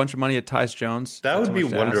just throw a bunch of money at Tyus Jones? That would be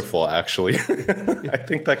wonderful, actually. I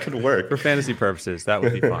think that could work. For fantasy purposes, that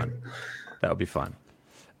would be fun. That would be fun.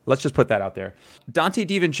 Let's just put that out there. Dante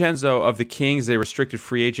DiVincenzo of the Kings, a restricted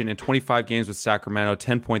free agent in 25 games with Sacramento,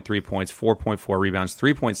 10.3 points, 4.4 rebounds,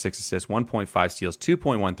 3.6 assists, 1.5 steals,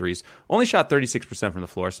 2.1 threes. Only shot 36% from the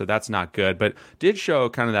floor, so that's not good, but did show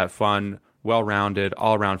kind of that fun, well-rounded,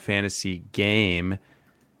 all-around fantasy game.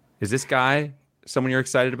 Is this guy someone you're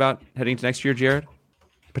excited about heading into next year, Jared?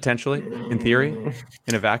 Potentially, in theory,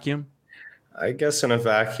 in a vacuum? I guess in a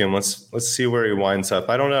vacuum. Let's see where he winds up.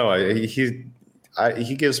 I don't know.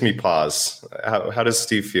 He gives me pause. How does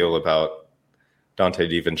Steve feel about Dante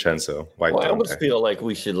DiVincenzo? I almost feel like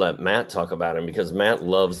we should let Matt talk about him because Matt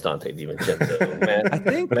loves Dante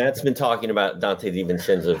DiVincenzo. Matt's been talking about Dante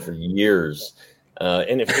DiVincenzo for years.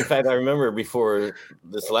 And in fact, I remember before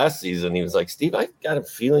this last season, he was like, Steve, I got a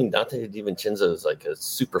feeling Dante DiVincenzo is like a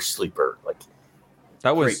super sleeper. Like,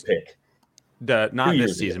 that was great pick. Not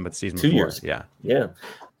this season, but the season before. 2 years. Yeah.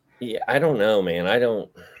 I don't know, man.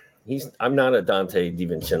 I'm not a Dante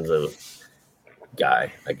DiVincenzo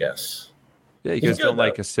guy, I guess. Yeah, you guys don't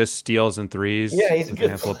like assists, steals, and threes. Yeah, he's a good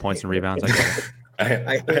handful of points and rebounds.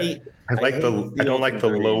 I don't like the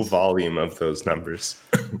low volume of those numbers.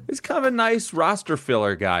 He's kind of a nice roster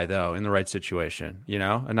filler guy, though, in the right situation.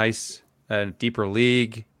 A nice, deeper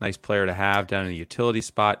league, nice player to have down in the utility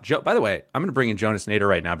spot. By the way, I'm going to bring in Jonas Nader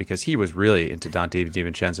right now because he was really into Dante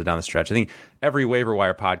DiVincenzo down the stretch. I think every waiver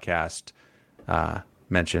wire podcast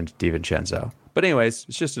mentioned DiVincenzo. But anyways,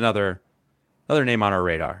 it's just another name on our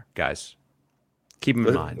radar, guys. Keep him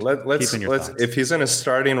in mind. If he's in a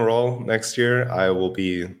starting role next year, I will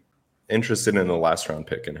be interested in the last round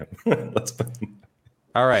pick in him.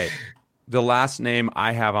 All right. The last name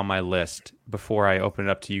I have on my list before I open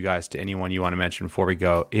it up to you guys, to anyone you want to mention before we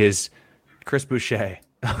go, is Chris Boucher.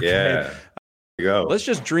 Okay. Yeah. Go. Let's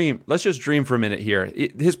just dream for a minute here.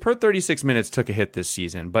 His per 36 minutes took a hit this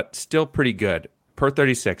season, but still pretty good. Per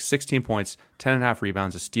 36, 16 points, 10.5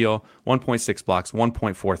 rebounds, a steal, 1.6 blocks,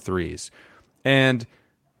 1.4 threes. And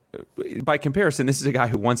by comparison, this is a guy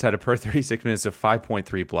who once had a per 36 minutes of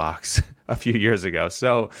 5.3 blocks a few years ago.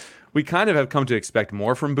 So we kind of have come to expect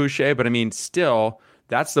more from Boucher, but I mean, still,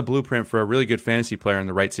 that's the blueprint for a really good fantasy player in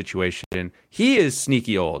the right situation. He is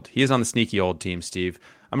sneaky old. He is on the sneaky old team, Steve.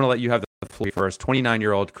 I'm going to let you have the floor first.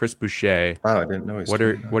 29-year-old Chris Boucher. Wow, I didn't know he's What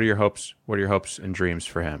are your hopes? What are your hopes and dreams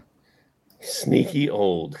for him? Sneaky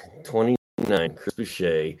old, 29, Chris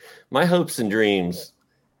Boucher. My hopes and dreams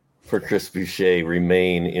for Chris Boucher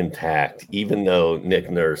remain intact, even though Nick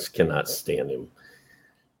Nurse cannot stand him.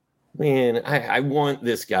 Man, I want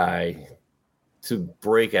this guy to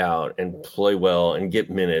break out and play well and get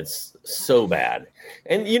minutes so bad.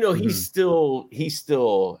 And, he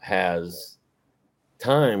still has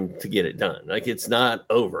time to get it done. Like, it's not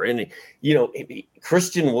over. And,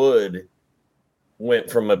 Christian Wood went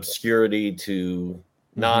from obscurity to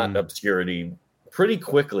not obscurity pretty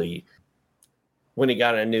quickly when he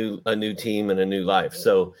got a new team and a new life.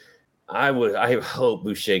 So I hope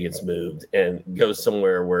Boucher gets moved and goes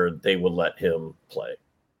somewhere where they will let him play.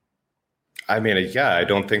 I mean, I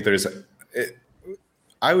don't think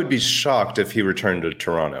I would be shocked if he returned to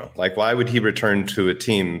Toronto. Like, why would he return to a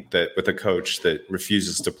team with a coach that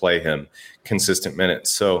refuses to play him consistent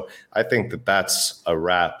minutes? So I think that's a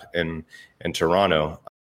wrap in Toronto.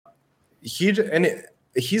 He's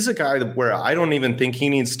a guy where I don't even think he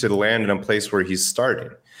needs to land in a place where he's starting.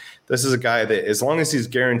 This is a guy that, as long as he's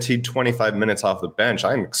guaranteed 25 minutes off the bench,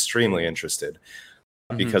 I'm extremely interested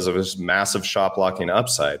because of his massive shot blocking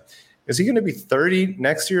upside. Is he going to be 30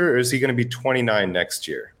 next year, or is he going to be 29 next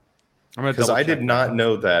year? Because I did not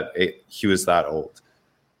know that he was that old.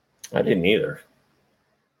 I didn't either.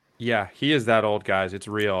 Yeah, he is that old, guys. It's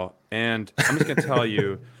real. And I'm just going to tell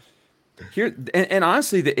you here, and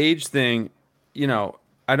honestly, the age thing, you know,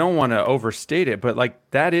 I don't want to overstate it, but like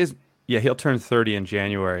that is, yeah, he'll turn 30 in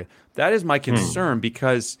January. That is my concern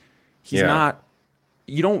because he's not,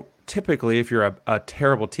 you don't typically, if you're a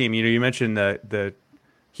terrible team, you know, you mentioned the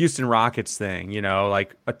Houston Rockets thing, you know,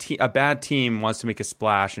 like a bad team wants to make a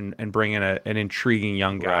splash and bring in an intriguing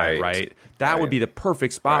young guy, right? That would be the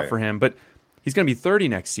perfect spot for him, but he's going to be 30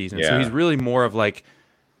 next season. So he's really more of like,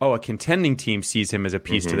 a contending team sees him as a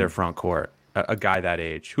piece to their front court, a guy that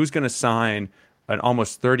age. Who's going to sign an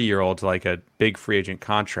almost 30-year-old to like a big free agent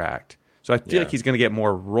contract? So I feel like he's going to get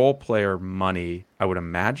more role player money, I would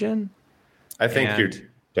imagine. I think you're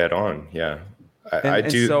dead on. Yeah, I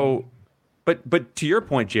do. So, but to your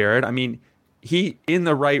point, Jared, I mean, he in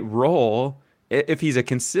the right role. If he's a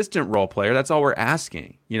consistent role player, that's all we're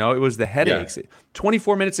asking. You know, it was the headaches.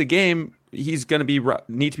 24 minutes a game, he's going to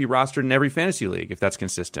need to be rostered in every fantasy league if that's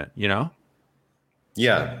consistent. You know?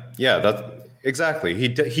 Yeah, that's exactly. He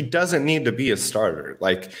doesn't need to be a starter.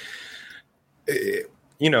 Like,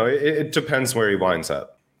 you know, it depends where he winds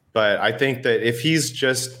up. But I think that if he's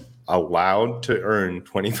just allowed to earn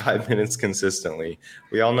 25 minutes consistently,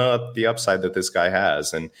 we all know the upside that this guy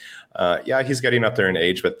has. And he's getting up there in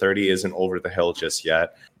age, but 30 isn't over the hill just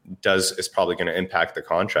yet. Is probably going to impact the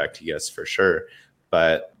contract he gets for sure.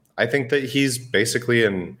 But I think that he's basically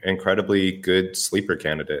an incredibly good sleeper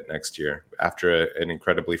candidate next year after an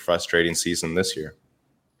incredibly frustrating season this year.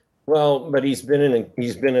 Well, but he's been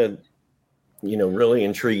a really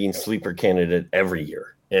intriguing sleeper candidate every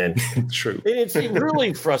year. And true. It's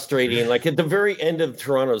really frustrating. Like at the very end of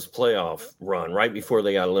Toronto's playoff run, right before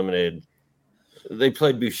they got eliminated, they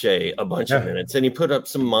played Boucher a bunch of minutes, and he put up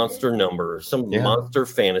some monster numbers, some monster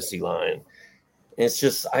fantasy line. And it's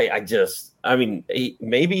just, I mean,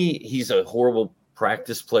 maybe he's a horrible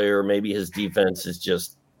practice player. Maybe his defense is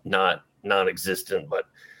just not non-existent. But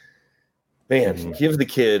man, give the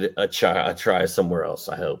kid a try somewhere else.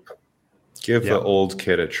 I hope. Give the old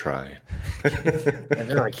kid a try.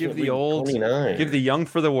 Give the young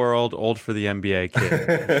for the world, old for the NBA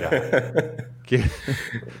kid.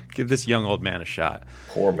 Give this young old man a shot.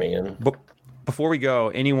 Poor man. But before we go,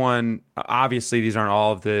 anyone, obviously these aren't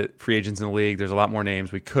all of the free agents in the league. There's a lot more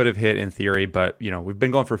names we could have hit in theory, but you know, we've been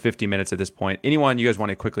going for 50 minutes at this point. Anyone you guys want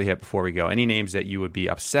to quickly hit before we go? Any names that you would be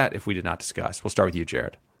upset if we did not discuss? We'll start with you,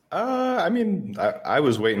 Jared. I mean, I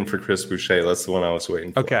was waiting for Chris Boucher. That's the one I was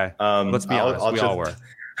waiting for. Okay. Let's be honest. We all were.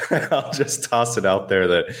 I'll just toss it out there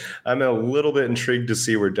that I'm a little bit intrigued to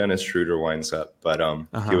see where Dennis Schroeder winds up, but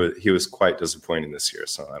he was quite disappointing this year,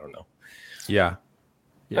 so I don't know. Yeah.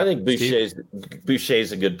 I think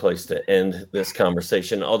Boucher's a good place to end this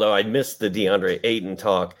conversation. Although I missed the DeAndre Ayton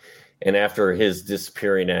talk, and after his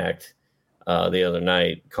disappearing act the other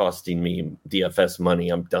night, costing me DFS money,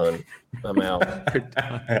 I'm done. I'm out.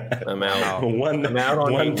 I'm out. One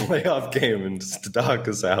on playoff game and Stock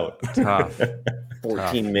is out. Tough.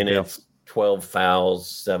 14 minutes, 12 fouls,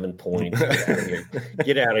 7 points.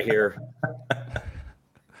 Get out of here.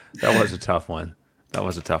 That was a tough one.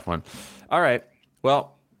 All right.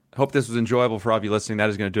 Well, hope this was enjoyable for all of you listening. That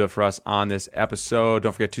is going to do it for us on this episode.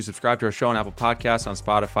 Don't forget to subscribe to our show on Apple Podcasts, on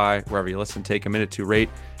Spotify, wherever you listen. Take a minute to rate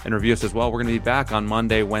and review us as well. We're going to be back on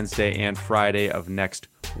Monday, Wednesday, and Friday of next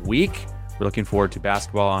week. We're looking forward to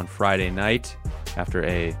basketball on Friday night after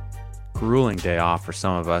a grueling day off for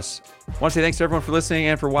some of us. I want to say thanks to everyone for listening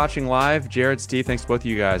and for watching live. Jared, Steve, thanks to both of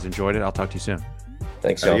you guys. Enjoyed it. I'll talk to you soon.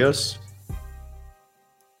 Thanks, y'all. Adios.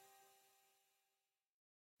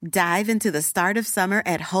 Dive into the start of summer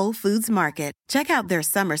at Whole Foods Market. Check out their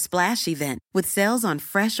summer splash event with sales on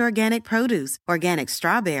fresh organic produce, organic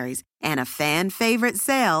strawberries, and a fan-favorite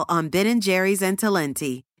sale on Ben & Jerry's and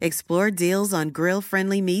Talenti. Explore deals on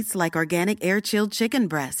grill-friendly meats like organic air-chilled chicken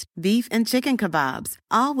breast, beef and chicken kebabs,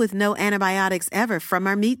 all with no antibiotics ever from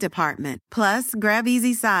our meat department. Plus, grab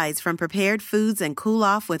easy sides from prepared foods and cool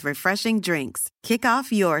off with refreshing drinks. Kick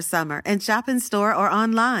off your summer and shop in store or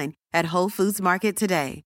online at Whole Foods Market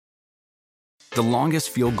today. The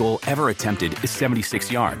longest field goal ever attempted is 76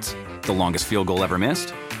 yards. The longest field goal ever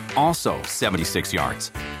missed? Also 76 yards.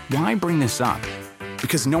 Why bring this up?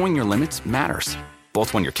 Because knowing your limits matters,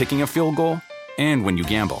 both when you're kicking a field goal and when you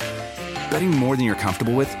gamble. Betting more than you're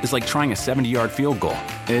comfortable with is like trying a 70-yard field goal.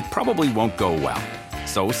 It probably won't go well.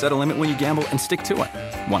 So set a limit when you gamble and stick to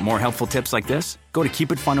it. Want more helpful tips like this? Go to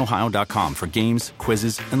keepitfunohio.com for games,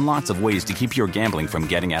 quizzes, and lots of ways to keep your gambling from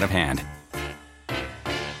getting out of hand.